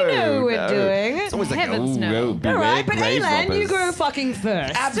 right? we know what we're doing. It's always like, Heavens, oh, no. oh, All beware right, but grave Alan, you robbers. go fucking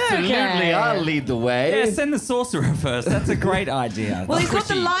first. Absolutely, Okay. I'll lead the way. Yeah, send the sorcerer first. That's a great idea. Well, he's got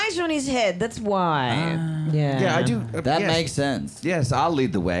the light on his head. That's why. Yeah, I do. That yes. makes sense. Yes, I'll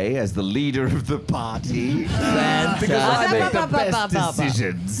lead the way as the leader of the party. Fantastic. Because I make the best Ba-ba-ba-ba-ba-ba.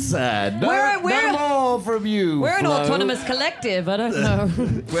 decisions. No We're- more from you. We're an Flo. autonomous collective. I don't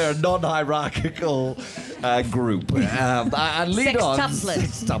know. We're a non-hierarchical group. I lead on.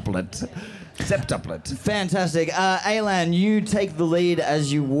 Sextuplet. Septuplet. Fantastic. Alan, you take the lead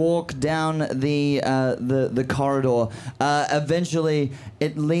as you walk down the corridor. Eventually,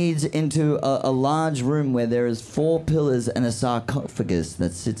 it leads into a large room where there is 4 pillars and a sarcophagus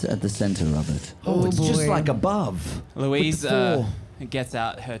that sits at the center of it. Oh, it's just like above. Louise With the 4. gets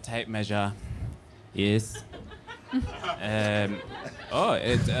out her tape measure. Yes. Oh,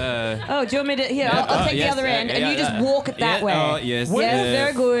 it. Oh, do you want me to? Here, Yeah, I'll take yes, the other end, and yeah, you just walk it that yeah, way. oh, yes, Yes,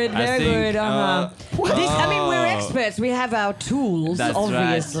 very good, I very think, good. I mean, we're experts. We have our tools, That's right.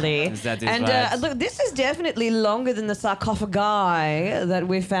 obviously. That is and right. look, this is definitely longer than the sarcophagi that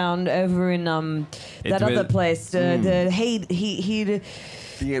we found over in that It other will- place. The he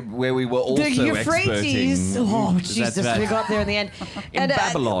Yeah, where we were also The Euphrates. experting. Oh, Jesus, right. we got there in the end. In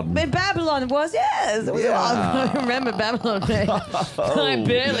Babylon. In Babylon it was, yes. It was, I remember Babylon. I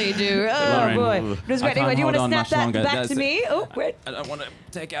barely do. Oh, Lauren, boy. It was I great. Anyway, can't do you want to hold on snap much that longer. back That's to it. me? Oh, wait. I don't want to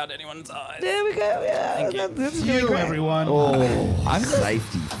take out anyone's eyes. There we go. Yeah, that's really You, great. everyone. I'm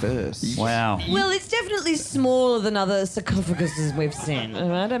safety first. Wow. Well, it's definitely smaller than other sarcophaguses we've seen. All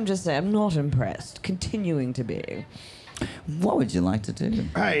right, I'm just saying, I'm not impressed. Continuing to be. What would you like to do?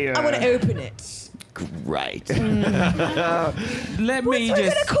 Hey, I want to open it. Great. Let me We're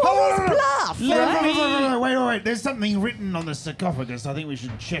just. gonna call this bluff, right? Wait. There's something written on the sarcophagus. I think we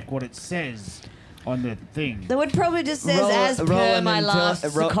should check what it says on the thing. That would probably just says, Roll- as roll per an my last ro-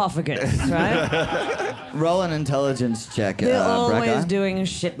 sarcophagus, right? Roll an intelligence check, They're always Brackeye. doing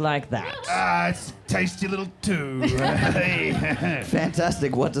shit like that. It's tasty little too.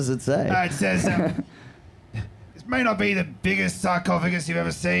 Fantastic. What does it say? It says, this may not be the biggest sarcophagus you've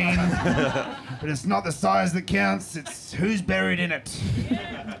ever seen, but it's not the size that counts, it's who's buried in it.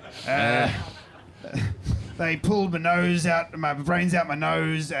 They pulled my nose out, my brains out my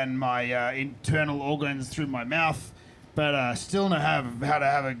nose and my internal organs through my mouth, but still know how to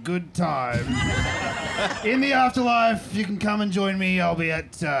have a good time. In the afterlife, you can come and join me. I'll be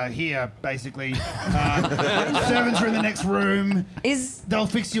at here, basically. Servants are in the next room. They'll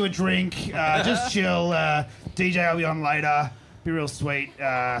fix you a drink. Just chill. DJ will be on later. Be real sweet.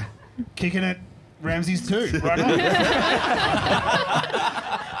 Kicking it. Ramses too. Right on.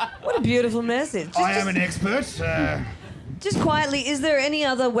 What a beautiful message. I am an expert. Just quietly, is there any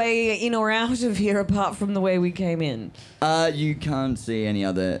other way in or out of here apart from the way we came in? You can't see any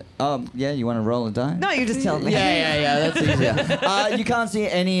other. Oh, yeah. You want to roll a die? No, you just tell me. Yeah. That's easier. You can't see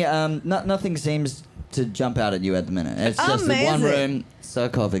any. Nothing seems to jump out at you at the minute. It's just the one Amazing. room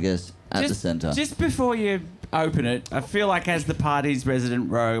sarcophagus at the center. Just before you open it, I feel like as the party's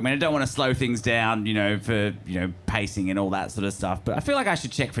resident rogue, I mean, I don't want to slow things down, for, pacing and all that sort of stuff, but I feel like I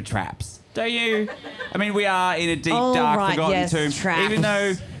should check for traps. Don't you? I mean, we are in a deep, Oh, dark, right, forgotten yes, tomb. traps. Even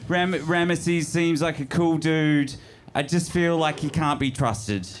though Ramesses seems like a cool dude, I just feel like he can't be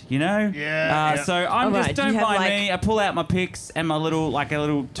trusted, Yeah. So I'm All just, right, do you don't have, mind like- me. I pull out my picks and my little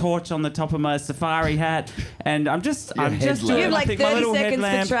torch on the top of my safari hat, and I'm just doing headlamp. You have my like thing, my 30 little seconds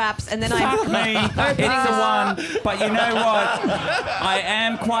headlamp. for traps, and then Fuck me, it's a one. But you know what? I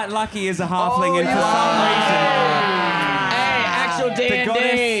am quite lucky as a halfling, and for some reason, the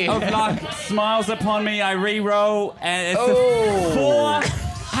goddess of luck smiles upon me. I re-roll, and it's a 4.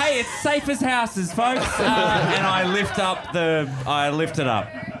 Hey, it's safe as houses, folks. And I lift it up.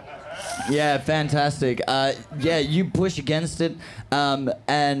 Yeah, fantastic. You push against it,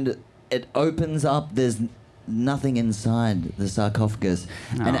 and it opens up. There's nothing inside the sarcophagus,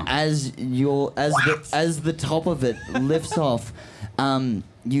 and as the top of it lifts off,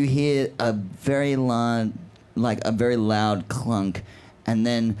 you hear a very loud clunk, and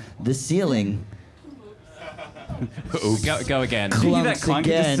then the ceiling. Go again. Did you hear that Clunks clunk?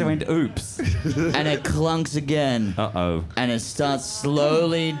 It just again. went oops. And it clunks again. Uh-oh. And it starts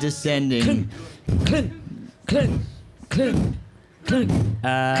slowly descending. clink, clink, clink, clink,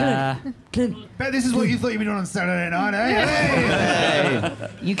 clink. Bet this is what you thought you'd be doing on Saturday night, eh? Hey.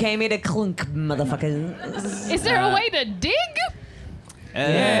 You came here to clunk, motherfuckers. Is there a way to dig?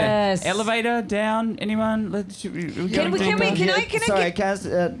 Yes. Elevator down. Anyone? Can I Sorry, get...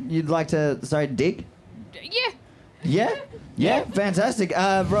 Kaz, you'd like to, dig? Yeah. Yeah, fantastic.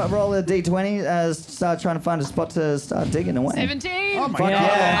 Roll a d20, start trying to find a spot to start digging away. 17. Oh my Fuck god.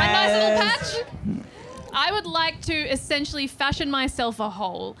 yeah. A nice little patch. I would like to essentially fashion myself a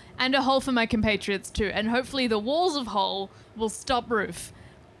hole, and a hole for my compatriots too, and hopefully the walls of hole will stop roof,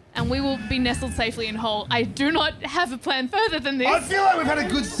 and we will be nestled safely in hole. I do not have a plan further than this. I feel like we've had a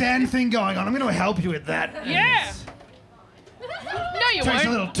good sand thing going on. I'm going to help you with that. Yeah. No, you Takes a won't.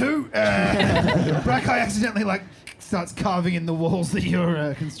 little too. Brackeye accidentally starts carving in the walls that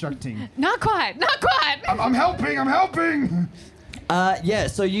you're constructing. Not quite. I'm helping.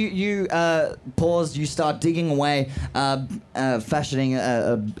 So you pause, you start digging away, fashioning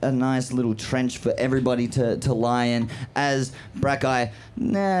a nice little trench for everybody to lie in, as Brackeye,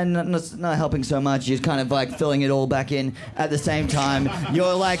 not helping so much, you're kind of filling it all back in. At the same time,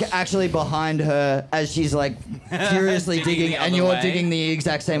 you're actually behind her as she's furiously digging, the and other you're way. digging the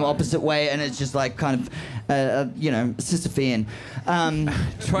exact same opposite way, and it's just kind of, Sisyphean.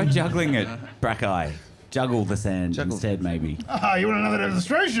 Try juggling it, Brackeye. juggle the sand instead, maybe. Ah, you want another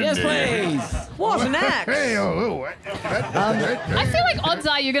demonstration? Yes, please. What an act! Hey, I feel like odds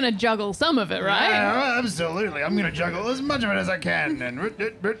are you're gonna juggle some of it, right? absolutely. I'm going to juggle as much of it as I can. And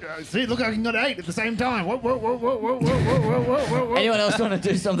see, look, I can get 8 at the same time. Whoa, whoa, whoa, whoa, whoa, whoa, whoa, whoa, whoa, whoa. Anyone else want to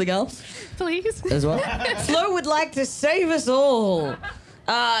do something else Please. as well? Flo would like to save us all.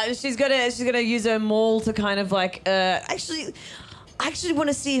 She's gonna use her maul to kind of like I actually want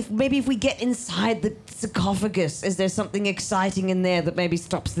to see if we get inside the sarcophagus, is there something exciting in there that maybe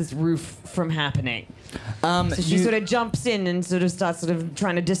stops this roof from happening? So she sort of jumps in and sort of starts sort of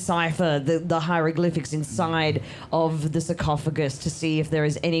trying to decipher the hieroglyphics inside of the sarcophagus to see if there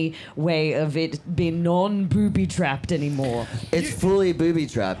is any way of it being non-booby trapped anymore. It's fully booby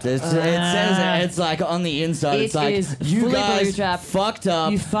trapped. It says it's like on the inside. It It's like is you fully guys booby-trapped. fucked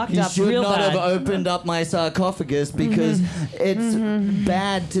up. You fucked You up should real not bad. have opened up my sarcophagus because it's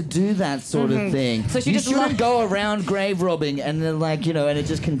bad to do that sort of thing. So she you just shouldn't li- go around grave robbing and then and it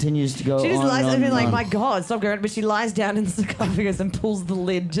just continues to go. She just on lies and there on and like, and my on. God, stop going. But she lies down in the sarcophagus and pulls the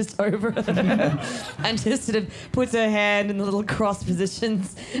lid just over her and just sort of puts her hand in the little cross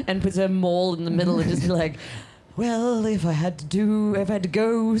positions and puts her maul in the middle and just be like, well, if I had to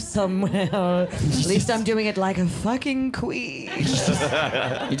go somewhere, at least I'm doing it like a fucking queen.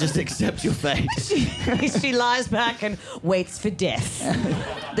 You just accept your fate. She lies back and waits for death.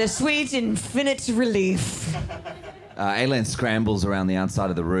 The sweet, infinite relief. Alan scrambles around the outside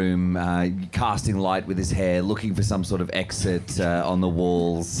of the room, casting light with his hair, looking for some sort of exit on the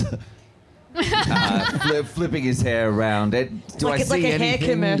walls. Flipping his hair around. Do Like I it's see like a hair anything?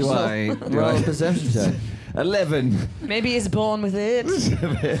 commercial. Roll a perception check. 11. Maybe he's born with it.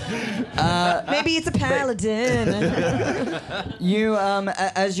 Maybe it's a paladin. You,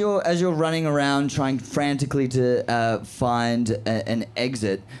 as you're running around trying frantically to find an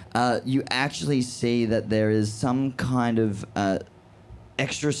exit, you actually see that there is some kind of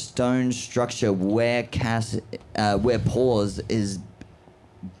extra stone structure where Paws is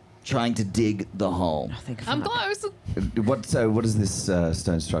trying to dig the hole. I'm close. What does this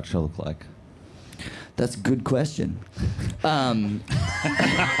stone structure look like? That's a good question.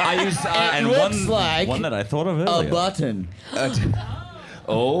 I used It looks like one that I thought of a earlier. button.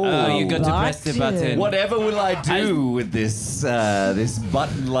 Oh, you got to press the button. Whatever will I do with this this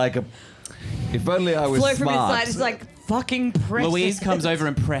button like a... If only I was Flo from smart. inside is like, fucking press Louise it. comes over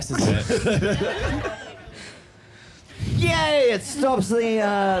and presses it. Yay! It stops the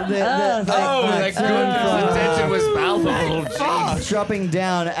intention was palpable. dropping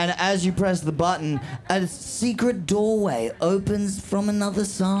down, and as you press the button, a secret doorway opens from another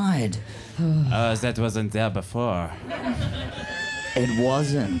side. That wasn't there before. It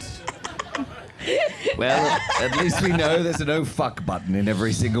wasn't. Well, at least we know there's a no fuck button in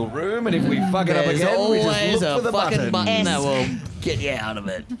every single room, and if we fuck it up There's again, we always just look a for the fucking button that S. will get you out of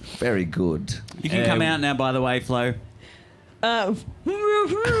it. Very good. You can come out now, by the way, Flo.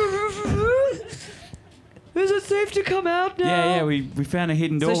 Is it safe to come out now? Yeah, we found a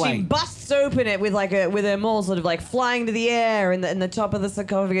hidden So doorway. she busts open it with with her maul sort of like flying to the air, and the top of the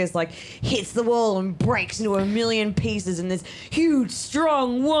sarcophagus like hits the wall and breaks into a million pieces, and this huge,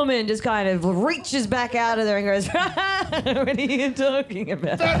 strong woman just kind of reaches back out of there and goes, "What are you talking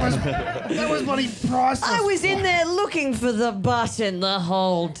about?" That was bloody priceless. I was in there looking for the button the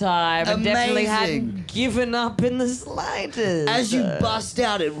whole time, and definitely Amazing. hadn't given up in the slightest. As you bust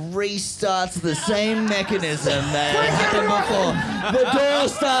out, it restarts the same mechanism that happened before. The door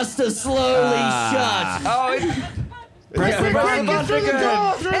starts to slowly shut. Press the button. Through the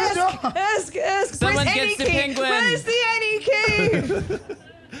door! Through the door! Ask. Someone Where's gets the any key? penguin. Where's the any key?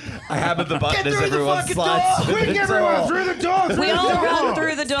 I hammered the button Get as through the everyone fucking slides door! through Quick, the everyone! door. Through the door! Through We the all door! run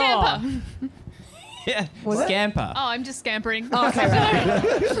through the door. Scamper. Yeah, Was it? scamper. Oh, I'm just scampering. Oh, okay, right.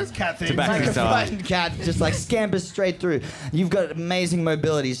 It's cat things. Tobacco Like a style. frightened cat, just like scampers straight through. You've got amazing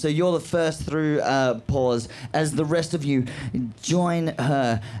mobility, so you're the first through Paws, as the rest of you join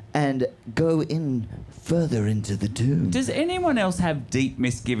her and go in further into the tomb. Does anyone else have deep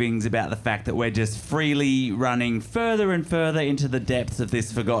misgivings about the fact that we're just freely running further and further into the depths of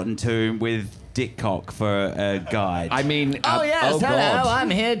this forgotten tomb with Dick Cock for a guide? I mean... Oh yes, hello, God. I'm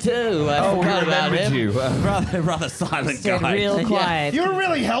here too. I We forgot about remembered him. you. rather silent Said guide. real quiet. You were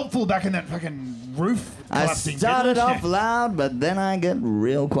really helpful back in that fucking roof I collapsing. started didn't you? off loud, but then I get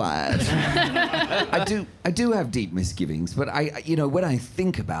real quiet. I do have deep misgivings, but when I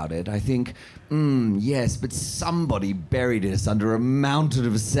think about it, I think, yes, but somebody buried us under a mountain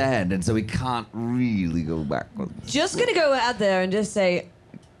of sand, and so we can't really go backwards. Just gonna go out there and just say,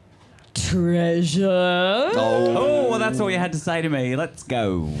 treasure. Oh, well, that's all you had to say to me. Let's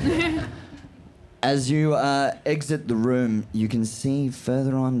go. As you exit the room, you can see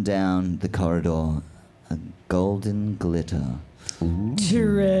further on down the corridor a golden glitter.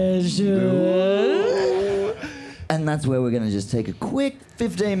 Treasure. And that's where we're going to just take a quick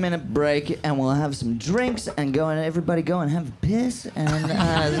 15-minute break, and we'll have some drinks and everybody go and have a piss, and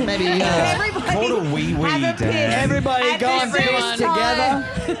maybe Called a wee Have a Dan. piss. everybody At go the and piss same together.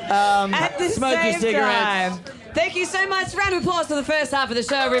 At the Smoke your same cigarettes. time. Thank you so much. Round of applause for the first half of the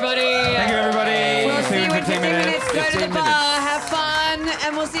show, everybody. Thank you, everybody. We'll see you in 15 minutes. Go to 15 the bar, have fun,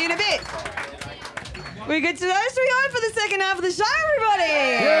 and we'll see you in a bit. We good to those? We on for the second half of the show, everybody.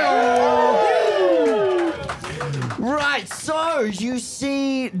 Right, so you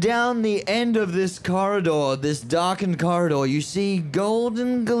see down the end of this corridor, this darkened corridor, you see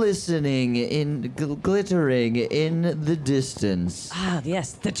golden glittering in the distance. Ah,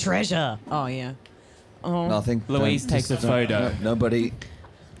 yes, the treasure. Oh, yeah. Oh. Nothing. Louise takes a photo. Nobody.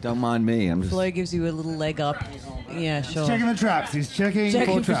 Don't mind me. I'm just. Flo gives you a little leg up. Yeah, sure. Checking the traps. He's checking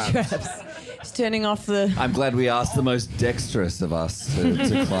Checking for for traps. traps. He's turning off the... I'm glad we asked the most dexterous of us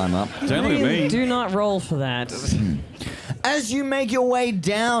to climb up. Don't look at me. Do not roll for that. As you make your way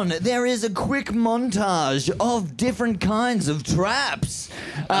down, there is a quick montage of different kinds of traps.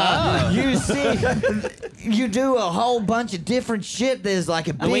 You see, you do a whole bunch of different shit. There's like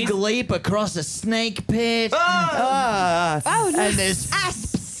a big leap across a snake pit. And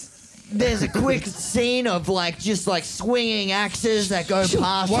there's a quick scene of just swinging axes that go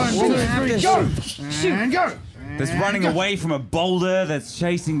past. 1, 2, 3, go! And go! There's running away from a boulder that's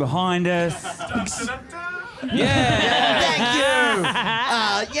chasing behind us. Yeah. Thank you.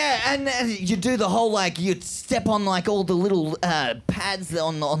 And you do the whole you step on all the little pads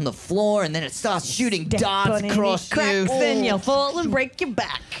on the floor, and then it starts shooting darts across you. Then you'll fall and break your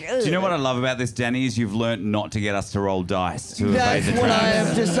back. Do you know what I love about this, Danny? Is you've learnt not to get us to roll dice to evade That's the what I traps.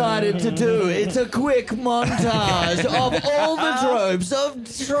 have decided to do. It's a quick montage of all the tropes of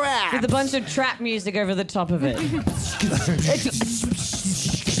traps. With a bunch of trap music over the top of it.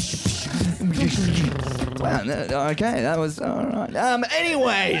 Okay, that was all right.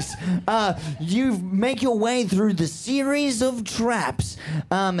 Anyways, you make your way through the series of traps,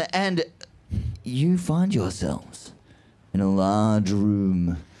 and you find yourselves in a large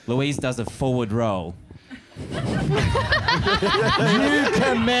room. Louise does a forward roll. You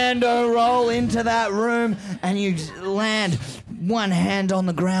commando roll into that room, and you land one hand on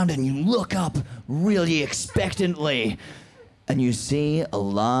the ground, and you look up really expectantly. And you see a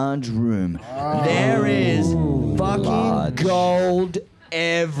large room. There is fucking gold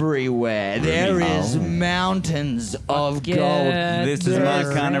everywhere. There is mountains of gold. This is my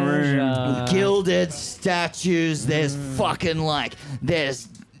kind of room. Gilded statues. There's fucking there's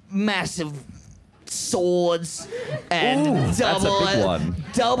massive swords and that's a big one.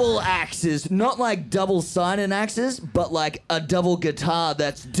 double axes. Not double-sided axes, but a double guitar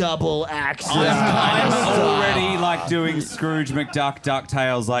that's double axes. I'm already doing Scrooge McDuck,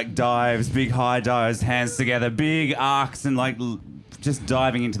 DuckTales, dives, big high dives, hands together, big arcs, and just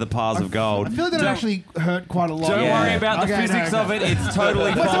diving into the piles of gold. I feel like that actually hurt quite a lot. Don't worry about the Okay, physics no, of it. It's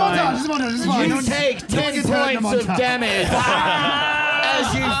totally What's the montage? fine. This is fine. You take 10 points of damage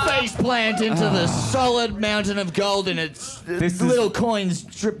as you face plant into the solid mountain of gold, and little coins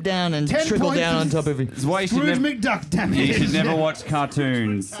drip down and 10 trickle points down of on top of you. It's why you should, Scrooge never, McDuck damage. you should never watch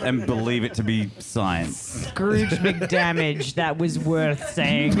cartoons and believe it to be science. Scrooge McDamage. That was worth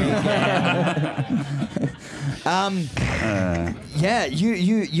saying.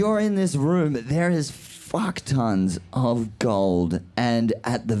 You're in this room. There is fuck tons of gold, and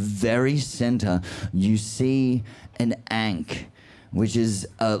at the very center, you see an ankh, which is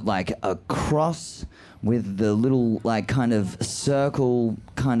a cross with the little kind of circle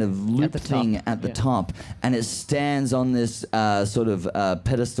kind of loop thing at the top, and it stands on this sort of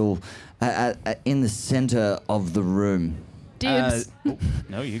pedestal in the center of the room. Dibs.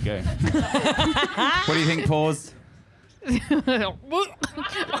 No, you go. What do you think, Pause?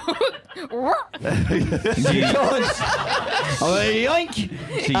 Yoink!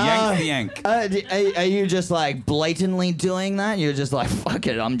 She yanks the yank. Are you just blatantly doing that? You're just fuck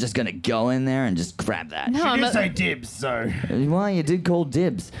it, I'm just gonna go in there and just grab that. No, You I'm did not. say dibs, so. Well, you did call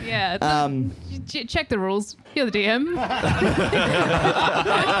dibs. Yeah. Check the rules. You're the DM.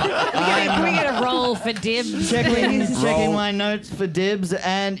 Can we get a roll for dibs? Checking my notes for dibs,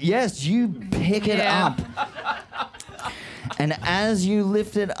 and yes, you pick it Yeah. up. And as you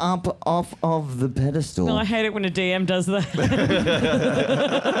lift it up off of the pedestal, No, I hate it when a DM does that.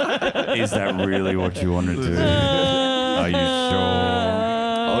 Is that really what you want to do? Are you sure?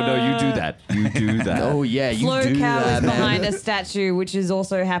 Oh no, you do that. You do that. Oh yeah, you Flo do cowers that, man. behind a statue, which is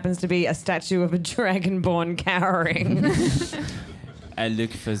also happens to be a statue of a dragonborn cowering. I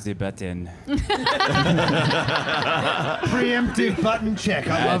look for the button. Preemptive button check.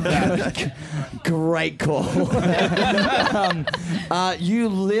 I love that. Great call. You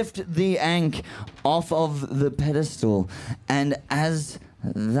lift the Ankh off of the pedestal, and as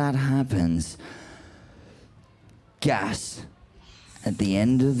that happens, gas at the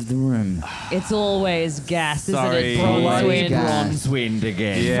end of the room. It's always gas, Sorry. isn't it? Bronze Bloody wind. gas. Bronze wind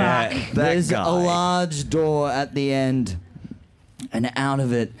again. Yeah. Fuck. There's guy. a large door at the end, and out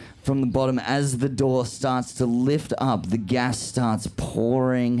of it, from the bottom, as the door starts to lift up, the gas starts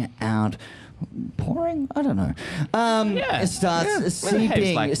pouring out. Pouring? I don't know. It starts Well, it behaves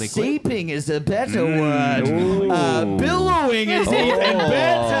seeping. like liquid. Seeping is a better word. Billowing is even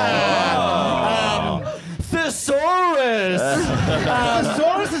better. Thesaurus.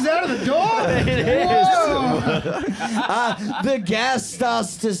 Thesaurus is out of the door. It is. Whoa. The gas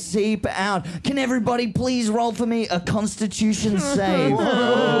starts to seep out. Can everybody please roll for me a Constitution save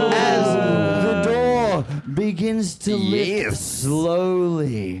as the door begins to lift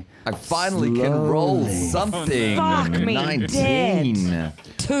slowly. I finally can roll Slowly. something. Fuck me 19.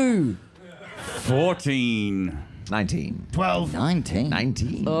 2. 14. 19. 12. 19.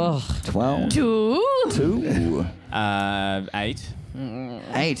 19. Ugh. 12. 2. 2. 8.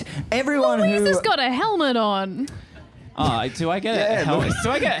 8. Everyone Louisa's who... got a helmet on. Oh, do I get a helmet? Do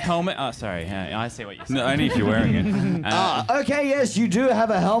I get a helmet? Oh, sorry. Yeah, I see what you're saying. No, only if you're wearing it. Okay, yes, you do have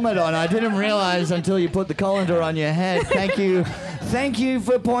a helmet on. I didn't realize until you put the colander on your head. Thank you. Thank you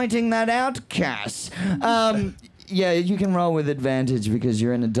for pointing that out, Cass. Yeah, you can roll with advantage because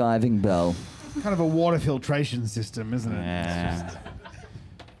you're in a diving bell. Kind of a water filtration system, isn't it? Yeah.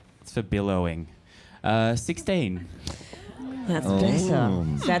 It's for billowing. 16. That's better.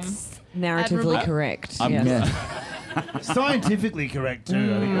 That's narratively Admirable. correct. I'm- yes. Scientifically correct,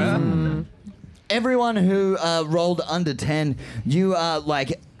 too. I think. Everyone who rolled under 10, you are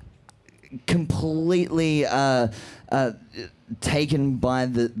like completely taken by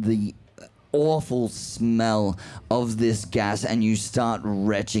the awful smell of this gas, and you start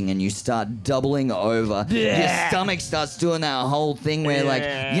retching and you start doubling over. Your stomach starts doing that whole thing where, like,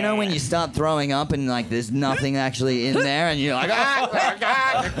 you know, when you start throwing up and like there's nothing actually in there, and you're like,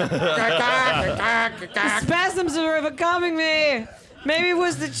 Spasms are overcoming me. Maybe it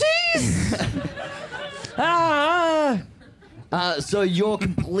was the cheese. So you're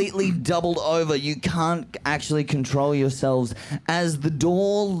completely doubled over. You can't actually control yourselves as the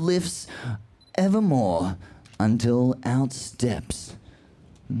door lifts evermore until out steps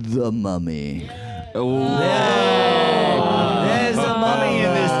the mummy. There's a mummy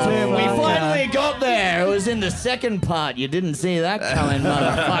in this tomb. We finally got there. It was in the second part. You didn't see that coming,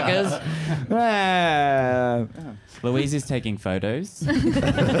 motherfuckers. Louise is taking photos. This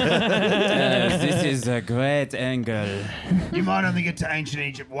is a great angle. You might only get to ancient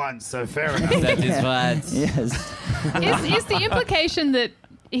Egypt once, so fair enough. That is right. Yes. Is the implication that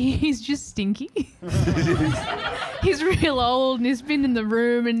he's just stinky? He's real old and he's been in the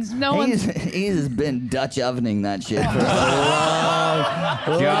room and no one's... He's been Dutch ovening that shit for a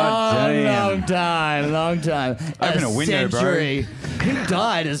long time. Open a window, bro. century. He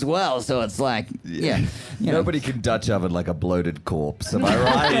died as well, so it's like, yeah. You know. Nobody can Dutch oven like a bloated corpse. Am I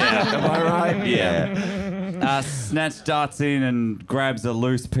right? Am I right? Yeah. Snatch darts in and grabs a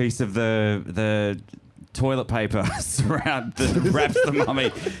loose piece of the toilet paper wraps the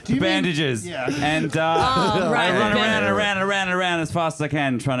mummy, you mean- bandages, Yeah. and right, I run okay. around and around and around and around as fast as I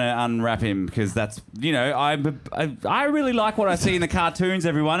can, trying to unwrap him, because that's, you know, I really like what I see in the cartoons,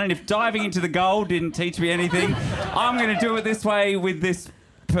 everyone, and if diving into the gold didn't teach me anything, I'm going to do it this way with this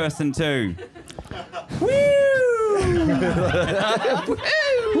person too. Woo! Woo!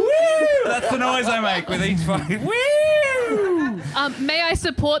 That's the noise I make with each fucking woo! May I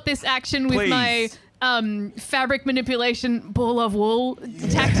support this action with my fabric manipulation ball of wool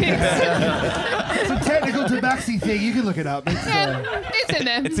tactics? It's a technical tabaxi thing. You can look it up. It's, It's in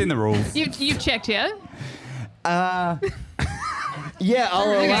there. It's in the rules. You've checked, yeah? Yeah,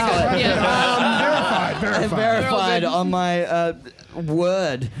 I'll allow it. Yeah. verified. Verified on my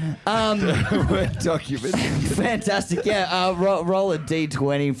Word. Word document. Fantastic. Yeah, roll a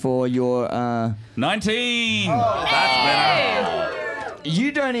d20 for your... 19! That's better.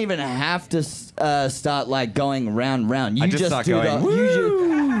 You don't even have to start like going round. You I just start do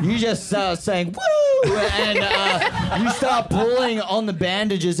going, you just start saying woo, and you start pulling on the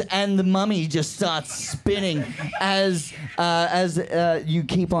bandages, and the mummy just starts spinning as you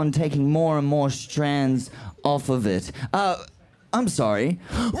keep on taking more and more strands off of it. I'm sorry.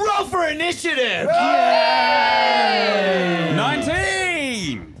 Roll Roll for initiative.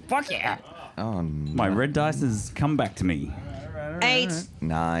 19! Fuck yeah! Oh, My red dice has come back to me. 8.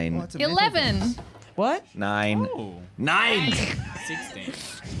 9. 11. What? 9. Oh, 9.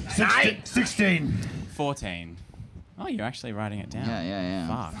 16. 16. 14. Oh, you're actually writing it down. Yeah.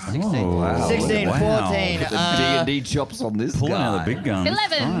 Fuck. 16. Wow. 16, Wow. 14. The D&D chops on this Pulling guy. out the big guns.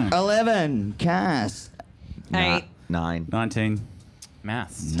 11. 11. Cass. 8. 9. 19.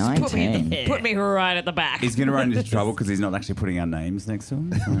 Maths. 19. Put me right at the back. He's going to run into trouble because he's not actually putting our names next to him.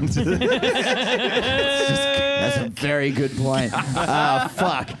 That's a very good point.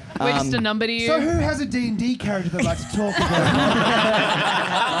 Fuck. We're just a number to you. So who has a D&D character they'd like to talk about?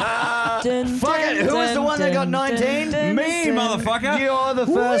 Fuck it. Who was the one that got 19? Me, motherfucker! You're the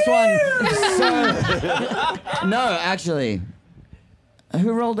first one. So, no, actually.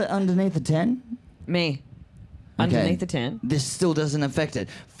 Who rolled it underneath the 10? Me. Okay. Underneath the 10. This still doesn't affect it.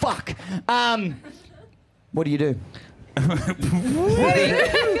 Fuck. What do you do?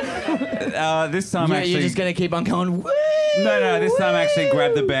 This time actually... You're just going to keep on going, woo! No, this time I actually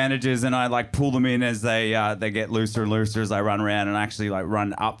grab the bandages and I like pull them in as they get looser and looser as I run around and actually like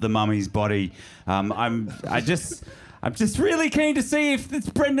run up the mummy's body. I'm just really keen to see if it's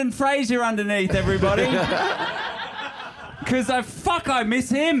Brendan Fraser underneath, everybody. Because I miss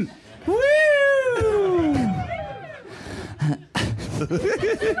him. Woo!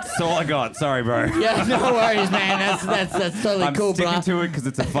 That's all I got. Sorry, bro. Yeah, no worries, man. That's totally I'm cool, sticking bro. to it because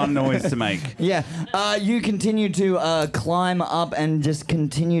it's a fun noise to make. Yeah, you continue to climb up and just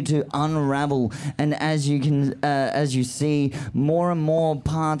continue to unravel, and as you see, more and more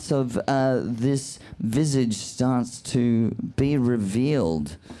parts of this visage starts to be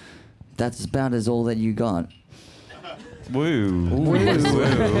revealed. That's about all that you got. Woo.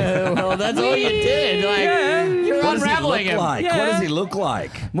 Well, that's all you did. Like, you're What does he unraveling look him. like? Yeah. What does he look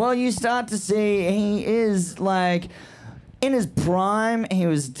like? Well, you start to see he is like. In his prime, he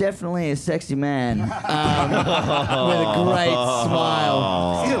was definitely a sexy man with a great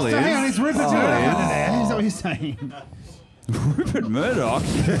smile. Still So hang on, is. it's Rupert Murdoch under there. Is that what you're saying? Rupert Murdoch.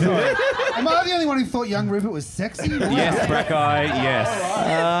 Am I the only one who thought young Rupert was sexy? Yes, Brackeye, yes.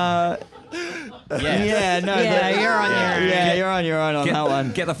 Yeah, no. Yeah, you're on your... Yeah, you're on that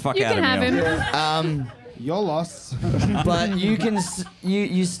one. Get the fuck You out can of have me. him. You're lost. But you can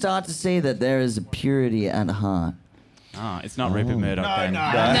you start to see that there is a purity at heart. Ah, it's not Rupert Murdoch then.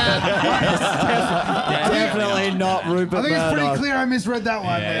 Definitely not Rupert I think it's pretty Murdoch. clear I misread that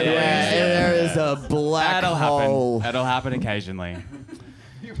one. Yeah, Yeah, there is a black That'll hole. happen. That'll happen occasionally.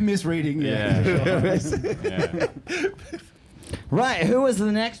 Misreading, Yeah. Yeah. Right, who was the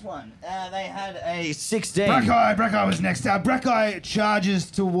next one? They had a 16. Brackeye was next. Brackeye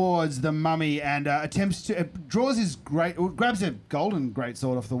charges towards the mummy and attempts to grabs a golden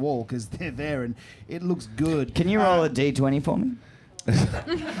greatsword off the wall because they're there and it looks good. Can you roll a d20 for me? The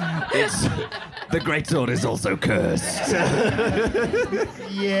greatsword is also cursed.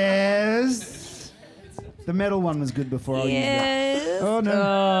 Yes. The metal one was good before I used it. Yes. Oh, no.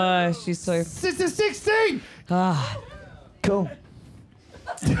 Oh, she's so... It's a 16! Ah. Cool.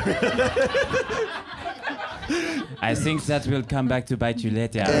 I think that will come back to bite you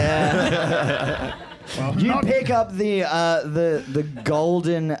later. You pick up the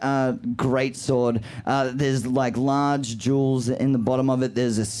golden greatsword. There's like large jewels in the bottom of it.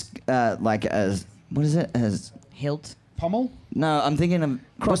 There's what is it? As Hilt. Pommel? no, I'm thinking of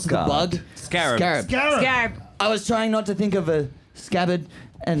what's the Crossguard. bug? Scarab. Scarab. I was trying not to think of a scabbard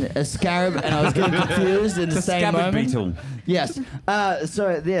and a scarab, and I was getting confused in the same Scabbard moment. beetle. Yes.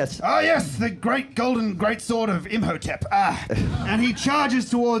 Yes. Ah, yes, the great golden greatsword of Imhotep. And he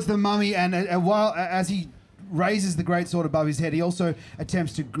charges towards the mummy, and as he raises the greatsword above his head, he also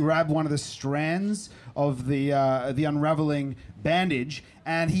attempts to grab one of the strands of the unraveling bandage,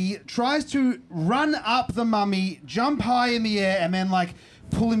 and he tries to run up the mummy, jump high in the air, and then like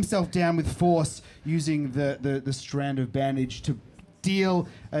pull himself down with force using the strand of bandage to deal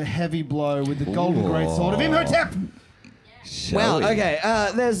a heavy blow with the golden greatsword of Imhotep. Well, okay.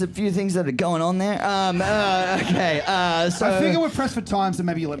 There's a few things that are going on there. Okay. So I figure we're pressed for time, so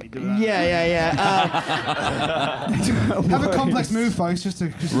maybe you let me do that. Yeah. Have a complex move, folks, just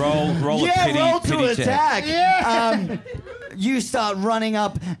to... Roll a pity, roll to pity check. attack. Yeah. You start running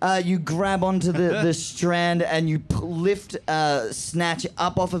up. You grab onto the strand and you lift, snatch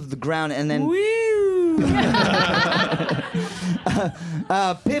up off of the ground, and then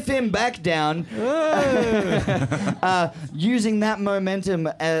piff him back down. Using that momentum,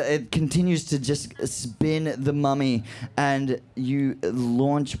 it continues to just spin the mummy, and you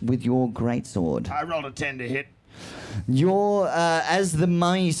launch with your greatsword. I rolled a 10 to hit. As the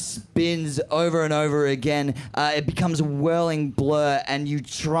mummy spins over and over again, it becomes a whirling blur, and you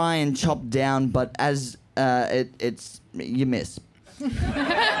try and chop down, but as you miss.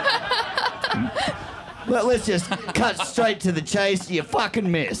 Well, let's just cut straight to the chase. You fucking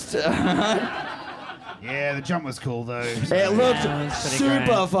missed. Yeah, the jump was cool though. It looked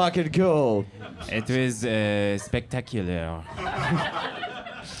super fucking cool. It was spectacular.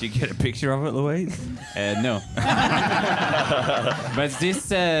 Did you get a picture of it, Louise? No. But this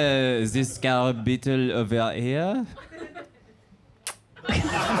scarab beetle over here.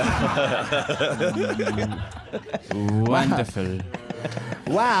 Wonderful.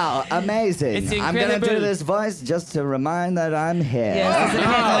 Wow, amazing. It's I'm gonna do incredible. this voice just to remind that I'm here. Yes, there's a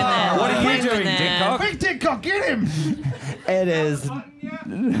penguin there. What are you Penguin doing, there. Dickcock? Quick, Dickcock, get him! It is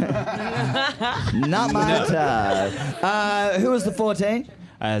not my turn. Who was the 14?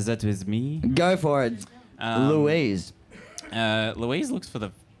 That was me. Go for it, Louise. Louise looks for the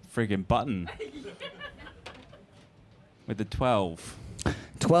friggin' button. With the 12.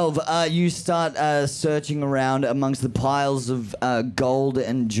 12. You start searching around amongst the piles of gold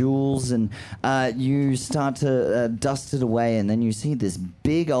and jewels, and you start to dust it away, and then you see this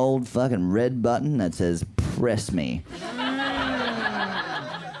big old fucking red button that says "Press me."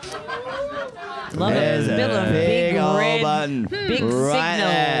 Love There's it. a Build a big old red, button. big Right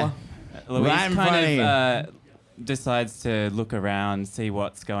signal. Louise Right in front of kind you. of decides to look around, see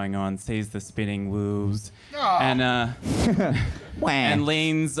what's going on, sees the spinning wheels, and Wham.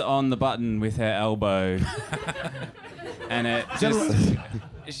 leans on the button with her elbow. And it just...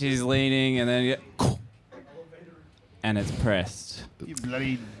 She's leaning, and then... And it's pressed. You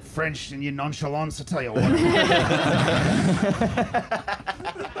bloody French and your nonchalance, I tell you what.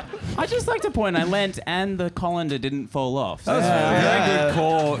 I'd just like to point, I leant and the colander didn't fall off. So Very good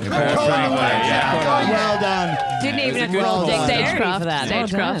call. Well done. Didn't even have to good roll call. dexterity for that. Well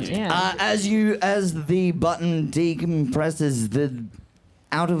Stagecraft. done, yeah. As the button decompresses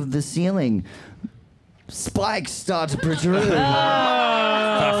out of the ceiling, spikes start to protrude.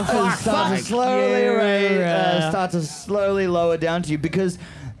 Start to slowly lower down to you because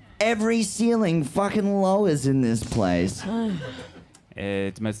every ceiling fucking lowers in this place.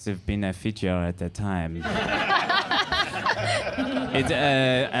 it must have been a feature at the time.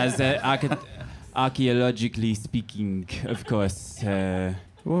 Archaeologically speaking, of course.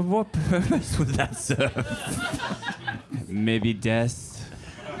 What purpose would that serve? Maybe death.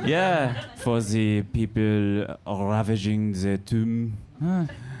 Yeah, for the people ravaging the tomb.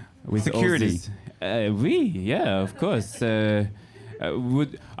 With all Security. this- yeah, of course. I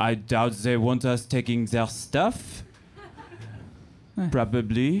doubt they want us taking their stuff.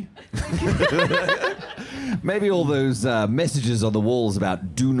 Probably. Maybe all those messages on the walls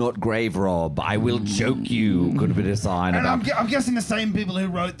about "Do not grave rob," "I will choke you" could have been a sign And about. I'm guessing the same people who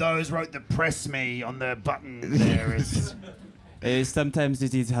wrote the "Press me" on the button there. Is Sometimes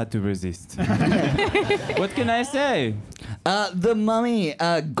it is hard to resist. What can I say? The mummy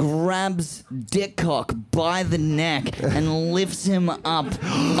grabs Dickcock by the neck and lifts him up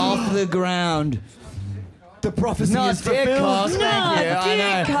off the ground. The prophecy Not is fulfilled. Dickcock, thank you. I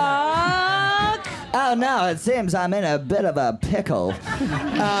know. Dickcock! Oh no, it seems I'm in a bit of a pickle.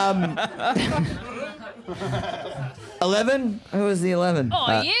 11? Who was the 11?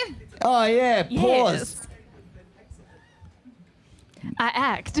 Oh, yeah? Oh yeah, pause. Yes. I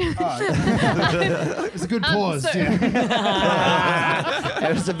act. it's a good pause. so- Yeah.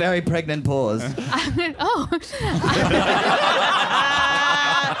 It was a very pregnant pause. Oh.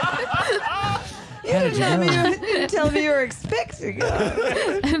 You didn't tell me you were expecting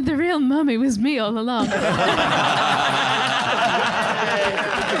it. The real mummy was me all along.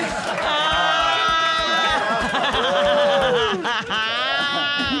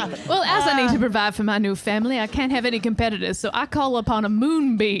 Well, as I need to provide for my new family, I can't have any competitors, so I call upon a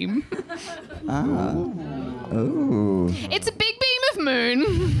moonbeam. Ooh. It's a big beam of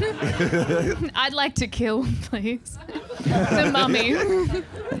moon. I'd like to kill, please. The mummy.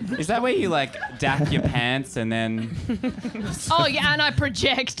 Is that where you like dack your pants and then? Oh yeah, and I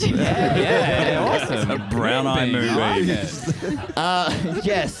project. Yeah, awesome. A brown eye Moonbeam. moonbeam. I like it.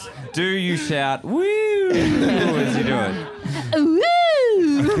 Yes. Do you shout, woo? What is he doing? Woo!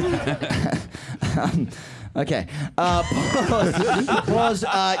 Okay. Pause.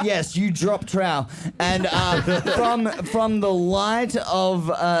 Yes, you drop trowel, and from the light of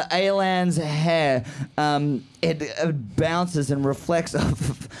Alan's hair, it bounces and reflects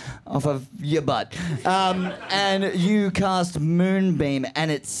off of your butt, and you cast Moonbeam,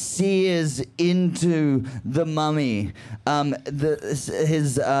 and it sears into the mummy.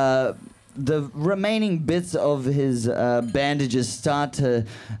 the remaining bits of his bandages start to.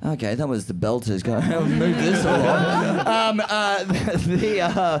 Okay, that was the belters. Go move this along.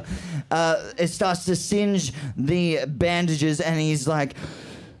 It starts to singe the bandages, and he's like,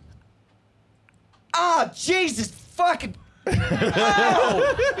 "Ah, Jesus, fucking."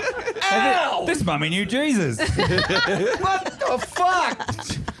 Ow! Ow! This mummy knew Jesus. What the fuck?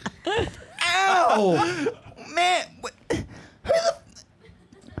 Ow! Man,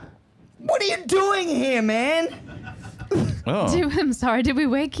 what are you doing here, man? Oh. I'm sorry, did we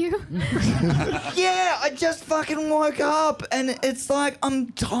wake you? Yeah, I just fucking woke up and it's like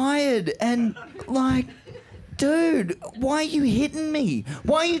I'm tired and like, dude, why are you hitting me?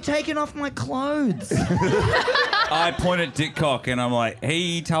 Why are you taking off my clothes? I point at Dick Cock and I'm like,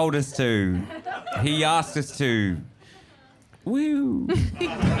 he told us to. He asked us to. Woo.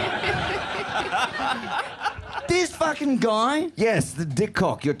 This fucking guy? Yes, the Dick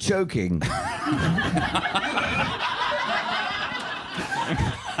Cock, you're choking.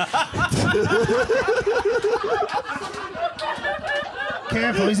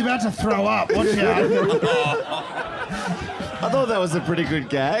 Careful, he's about to throw up. Watch out. I thought that was a pretty good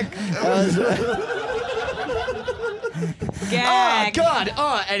gag. Gag. Oh God!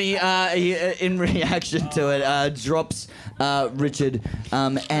 Oh, and he in reaction to it, drops Richard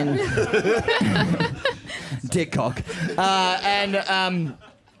and Dick Cock, and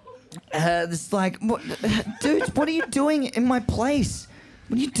it's like, what, dude, what are you doing in my place?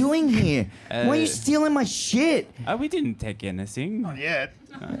 What are you doing here? Why are you stealing my shit? We didn't take anything. Not yet.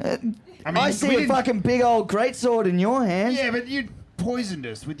 I see a fucking big old greatsword in your hand. Yeah, but you poisoned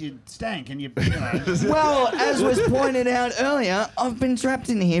us with your stank and your. You know. Well, as was pointed out earlier, I've been trapped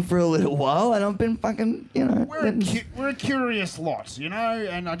in here for a little while, and I've been fucking, you know. We're a curious lot, you know,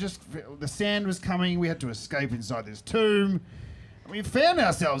 and the sand was coming. We had to escape inside this tomb. We found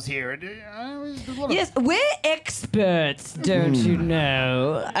ourselves here. And, there's a lot of- Yes, we're experts, don't you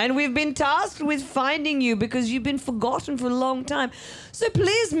know? And we've been tasked with finding you because you've been forgotten for a long time. So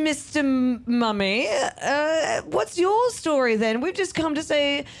please, Mr. Mummy, what's your story then? We've just come to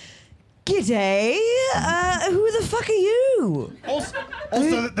say, g'day. Who the fuck are you?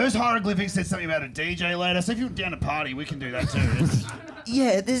 Also, those hieroglyphics said something about a DJ later, so if you're down to party, we can do that too.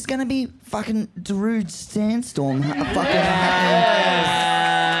 Yeah, there's gonna be fucking Darude Sandstorm happening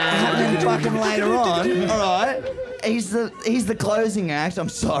fucking later on. All right, he's the closing act. I'm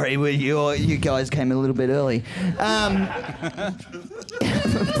sorry, you guys came a little bit early,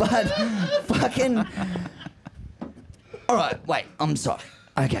 but fucking. All right, wait. I'm sorry.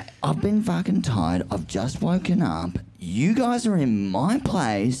 Okay, I've been fucking tired. I've just woken up. You guys are in my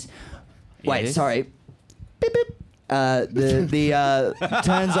place. Wait, Yes. sorry. Beep, beep. Turns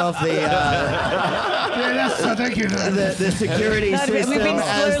off the Thank you. the security We've system been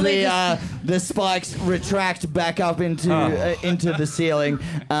as slowly the spikes retract back up into the ceiling.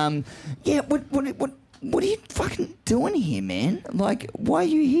 Yeah, what are you fucking doing here, man? Like, why are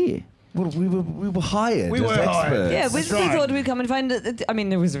you here? Well, we were hired We as were hired. experts. Yeah, we That's right. thought we'd come and find it. I mean,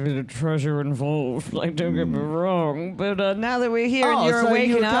 there was a bit of treasure involved, like, don't get me wrong. But now that we're here and you're so awake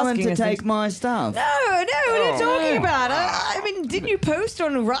you were and coming asking to us take things- my stuff. No, what are you talking about? I mean, didn't you post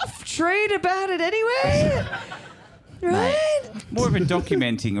on Rough Trade about it anyway? Right? More of a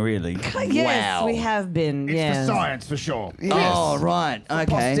documenting, really. Yes, Wow. we have been. It's Yeah. for science, for sure. Oh, right. Okay.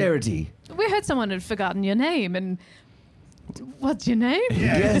 Posterity. We heard someone had forgotten your name, and what's your name?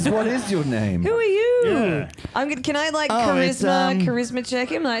 Yes, what is your name? Who are you? Yeah. Can I like Oh, it's, charisma check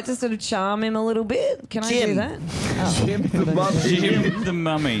him, like to sort of charm him a little bit? Can I do Jim. that? Jim the Mummy. Jim the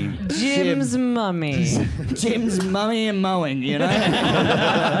Mummy. Jim's mummy. Jim's mummy and mowing, you know?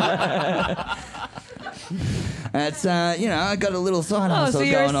 That's, I got a little side Oh, hustle so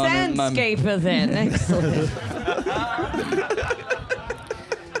you're a going on at the moment. sandscaper then. Excellent.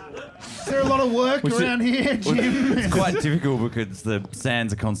 Is there a lot of work Which is- around here, Jim? It's quite difficult because the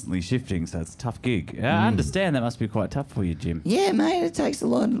sands are constantly shifting, so it's a tough gig. I understand that must be quite tough for you, Jim. Yeah, mate, it takes a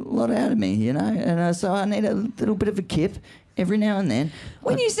lot out of me, you know? And so I need a little bit of a kip every now and then.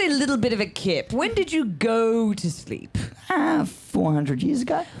 When you say a little bit of a kip, when did you go to sleep? 400 years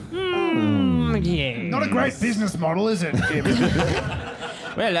ago. Yeah. Not a great business model, is it, Jim?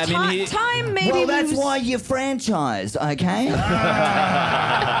 Well, I mean, he, Time maybe Well, that's moves- why you're franchised, okay?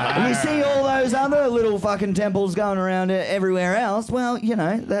 You see all those other her little fucking temples going around everywhere else. Well, you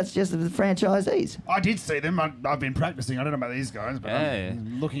know, that's just the franchisees. I did see them. I've been practicing. I don't know about these guys, but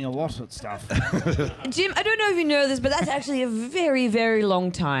I'm looking a lot at stuff. Jim, I don't know if you know this, but that's actually a very, very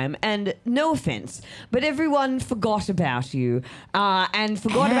long time. And no offense, but everyone forgot about you and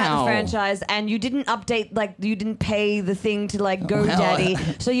forgot about the franchise. And you didn't update, like, you didn't pay the thing to, like,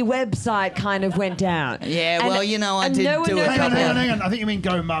 GoDaddy. So your website kind of went down. Yeah, And- well, you know, I and did no one do knows it. about that. Hang on. I think you mean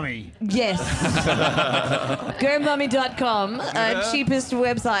Go Mummy. Yes. GoMummy.com, cheapest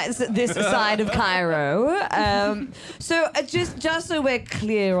website this side of Cairo. So just so we're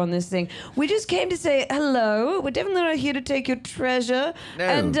clear on this thing, we just came to say hello. We're definitely not here to take your treasure. No.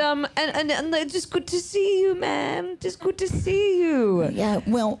 And just good to see you, man. Just good to see you. Yeah,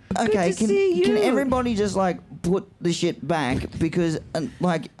 well, Good okay. to see you. Can everybody just, like, put the shit back? Because,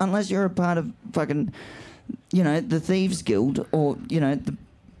 like, unless you're a part of fucking, you know, the Thieves Guild or, you know, the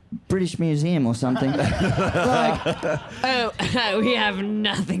British Museum or something. Oh, we have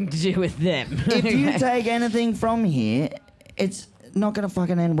nothing to do with them. If you take anything from here, it's not going to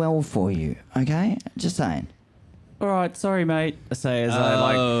fucking end well for you, okay? Just saying. All right, sorry, mate. I say as I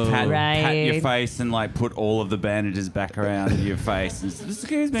like pat your Right. face and like put all of the bandages back around your face. And,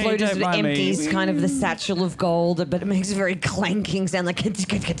 excuse me, Flo don't just mind empties me. kind of the satchel of gold, but it makes a very clanking sound, like and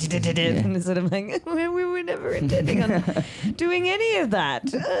it's sort of like we were never intending on doing any of that.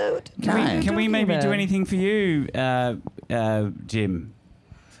 Can we maybe do anything for you, Jim?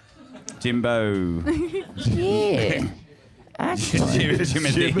 Jimbo. Yeah. Actually.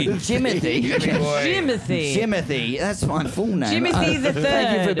 Jimothy. Jimothy. That's my full name. Jimothy the Third.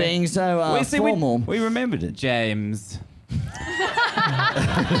 Thank you for being so formal. We remembered it. James.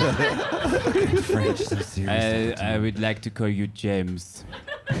 French, so serious. I would like to call you James.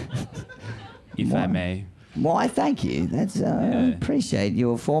 If I may. Why, thank you. That's I appreciate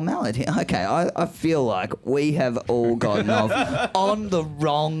your formality. Okay, I feel like we have all gotten off on the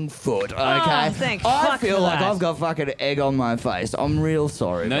wrong foot. Okay, thank I fuck feel for like that. I've got fucking egg on my face. I'm real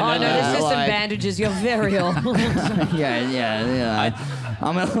sorry. No, Oh no, there's just some Like- bandages. You're very old. yeah.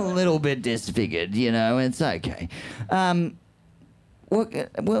 I'm a little bit disfigured. You know, it's okay. Well,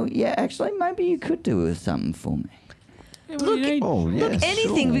 yeah. Actually, maybe you could do something for me. Look, anything, sure.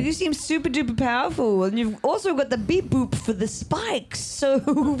 because you seem super duper powerful, and you've also got the beep boop for the spikes. So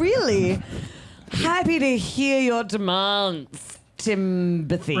really, happy to hear your demands,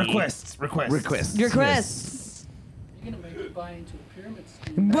 Timothy. Requests. Requests. You're gonna make me buy into a pyramid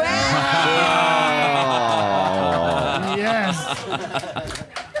scheme. Yes.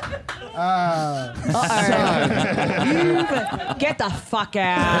 Get the fuck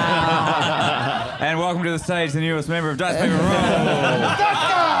out. And welcome to the stage, the newest member of Dice Paper Roll.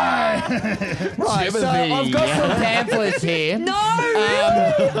 Right, so I've got some pamphlets here. No.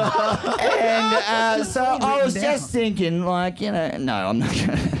 And so I was just thinking, like, you know, no, I'm not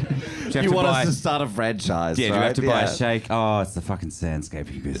gonna. You want us to start a franchise, Yeah, right? do you have to buy Yeah. a shake? Oh, it's the fucking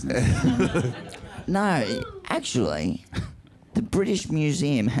sandscaping business. No, actually, the British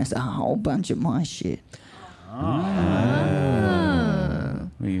Museum has a whole bunch of my shit. Oh,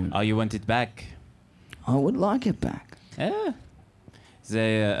 you want it back? I would like it back. Yeah.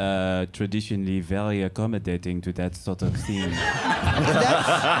 They are traditionally very accommodating to that sort of thing. I'm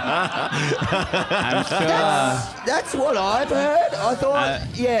sure. That's what I've heard. I thought,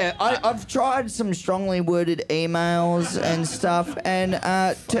 I've tried some strongly worded emails and stuff, and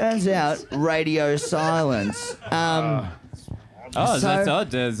turns out radio silence. Oh, So, that's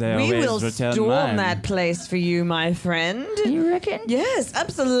odd. They We always will return storm mine. that place for you, my friend. You reckon? Yes,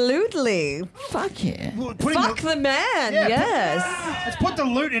 absolutely. Fuck yeah. Fuck the man. Yeah, Yes. Let's put the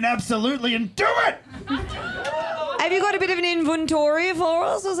loot in absolutely and do it. Have you got a bit of an inventory for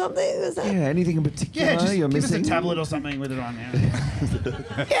us or something? Is that... Yeah, anything in particular Yeah, just you're give missing? us a tablet or something with it on.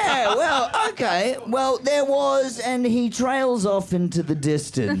 Yeah. Yeah, well, okay. Well, there was, and he trails off into the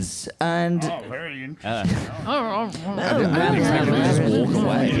distance, and Oh, very in. Yeah, that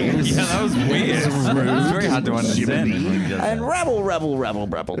was weird. It was very hard to understand. and rabble.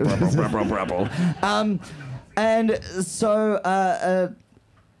 And so,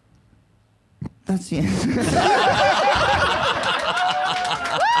 that's the end.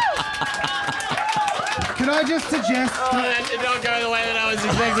 Can I just suggest? That did not go the way that I was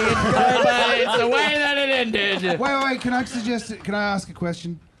expecting it to go, but it's the way that it ended. Wait. Can I suggest? Can I ask a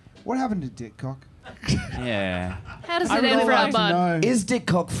question? What happened to Dick Cock? Yeah. How does I it would end for like our to bud? know. Is Dick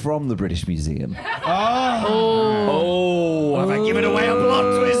Cock from the British Museum? Oh, have I given away a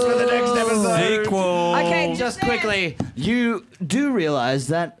plot twist for the next episode? Sequel. Okay, just quickly, you do realize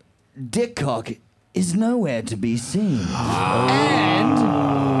that Dick Cock is nowhere to be seen. And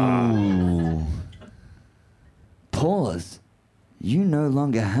you no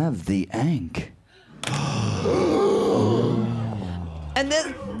longer have the ankh. And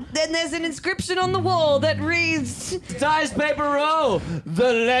then there's an inscription on the wall that reads, Dice, paper, roll!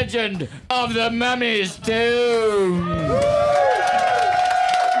 The legend of the mummy's tomb!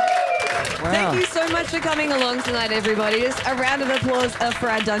 Thank you so much for coming along tonight, everybody. Just a round of applause for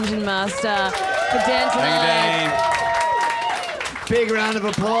our Dungeon Master, for Dan tonight. Big round of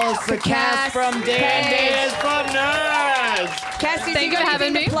applause for Cass from D&D for Nerds. Cassie, Thank you you for got having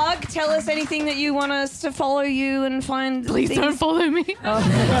anything to me. plug? Tell us anything that you want us to follow you and find. Please don't follow me. Not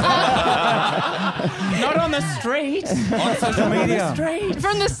on the street. On social media.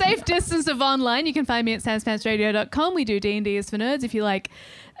 From the safe distance of online, you can find me at sanspantsradio.com. We do D&D is for nerds. If you like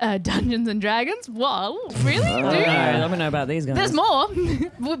Dungeons and Dragons, well, really? Do you? Let me know about these guys. There's more.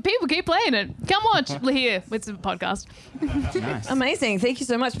 People keep playing it. Come watch here. It's a podcast. Nice. Amazing. Thank you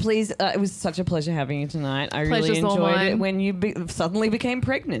so much. Please, it was such a pleasure having you tonight. I really Pleasure's all enjoyed mine. it when you suddenly became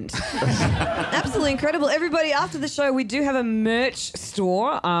pregnant. Absolutely incredible. Everybody, after the show, we do have a merch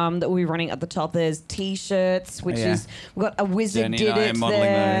store that we'll be running at the top. There's T-shirts, which Yeah. is, we've got a wizard Jenny did and I it are modelling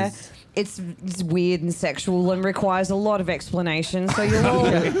there. those. It's weird and sexual and requires a lot of explanation. So you'll all,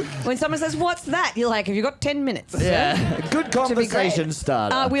 when someone says, "What's that?" you're like, "Have you got 10 minutes?" Yeah, good Should be great. conversation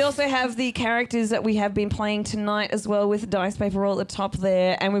starter. We also have the characters that we have been playing tonight as well, with Dice Paper Roll at the top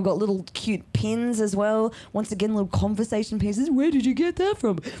there, and we've got little cute pins as well. Once again, little conversation pieces. Where did you get that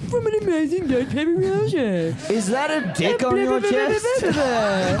from? From an amazing Dice Paper Roll show. Is that a dick on your chest?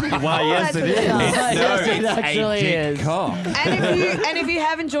 Why, yes, it is. Yes, it actually a dick is. cock. And if you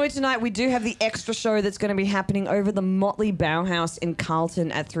have enjoyed tonight, we do have the extra show that's going to be happening over the Motley Bauhaus in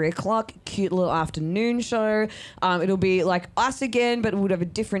Carlton at 3 o'clock. Cute little afternoon show. It'll be like us again, but we'll have a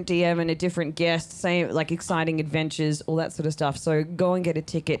different DM and a different guest. Same, like exciting adventures, all that sort of stuff. So go and get a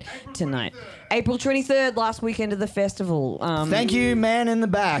ticket tonight. April 23rd, last weekend of the festival. Thank you, man in the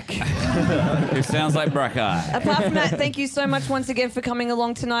back. Who sounds like Brackeye. Apart from that, thank you so much once again for coming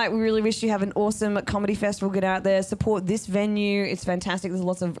along tonight. We really wish you have an awesome comedy festival. Get out there, support this venue. It's fantastic. There's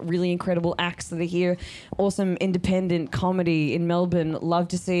lots of really incredible acts that are here. Awesome independent comedy in Melbourne. Love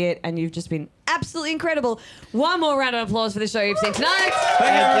to see it. And you've just been absolutely incredible. One more round of applause for the show you've seen tonight.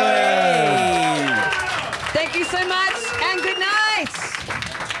 Thank you so much and good night.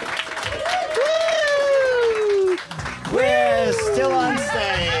 We're still on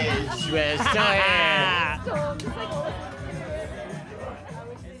stage. We're still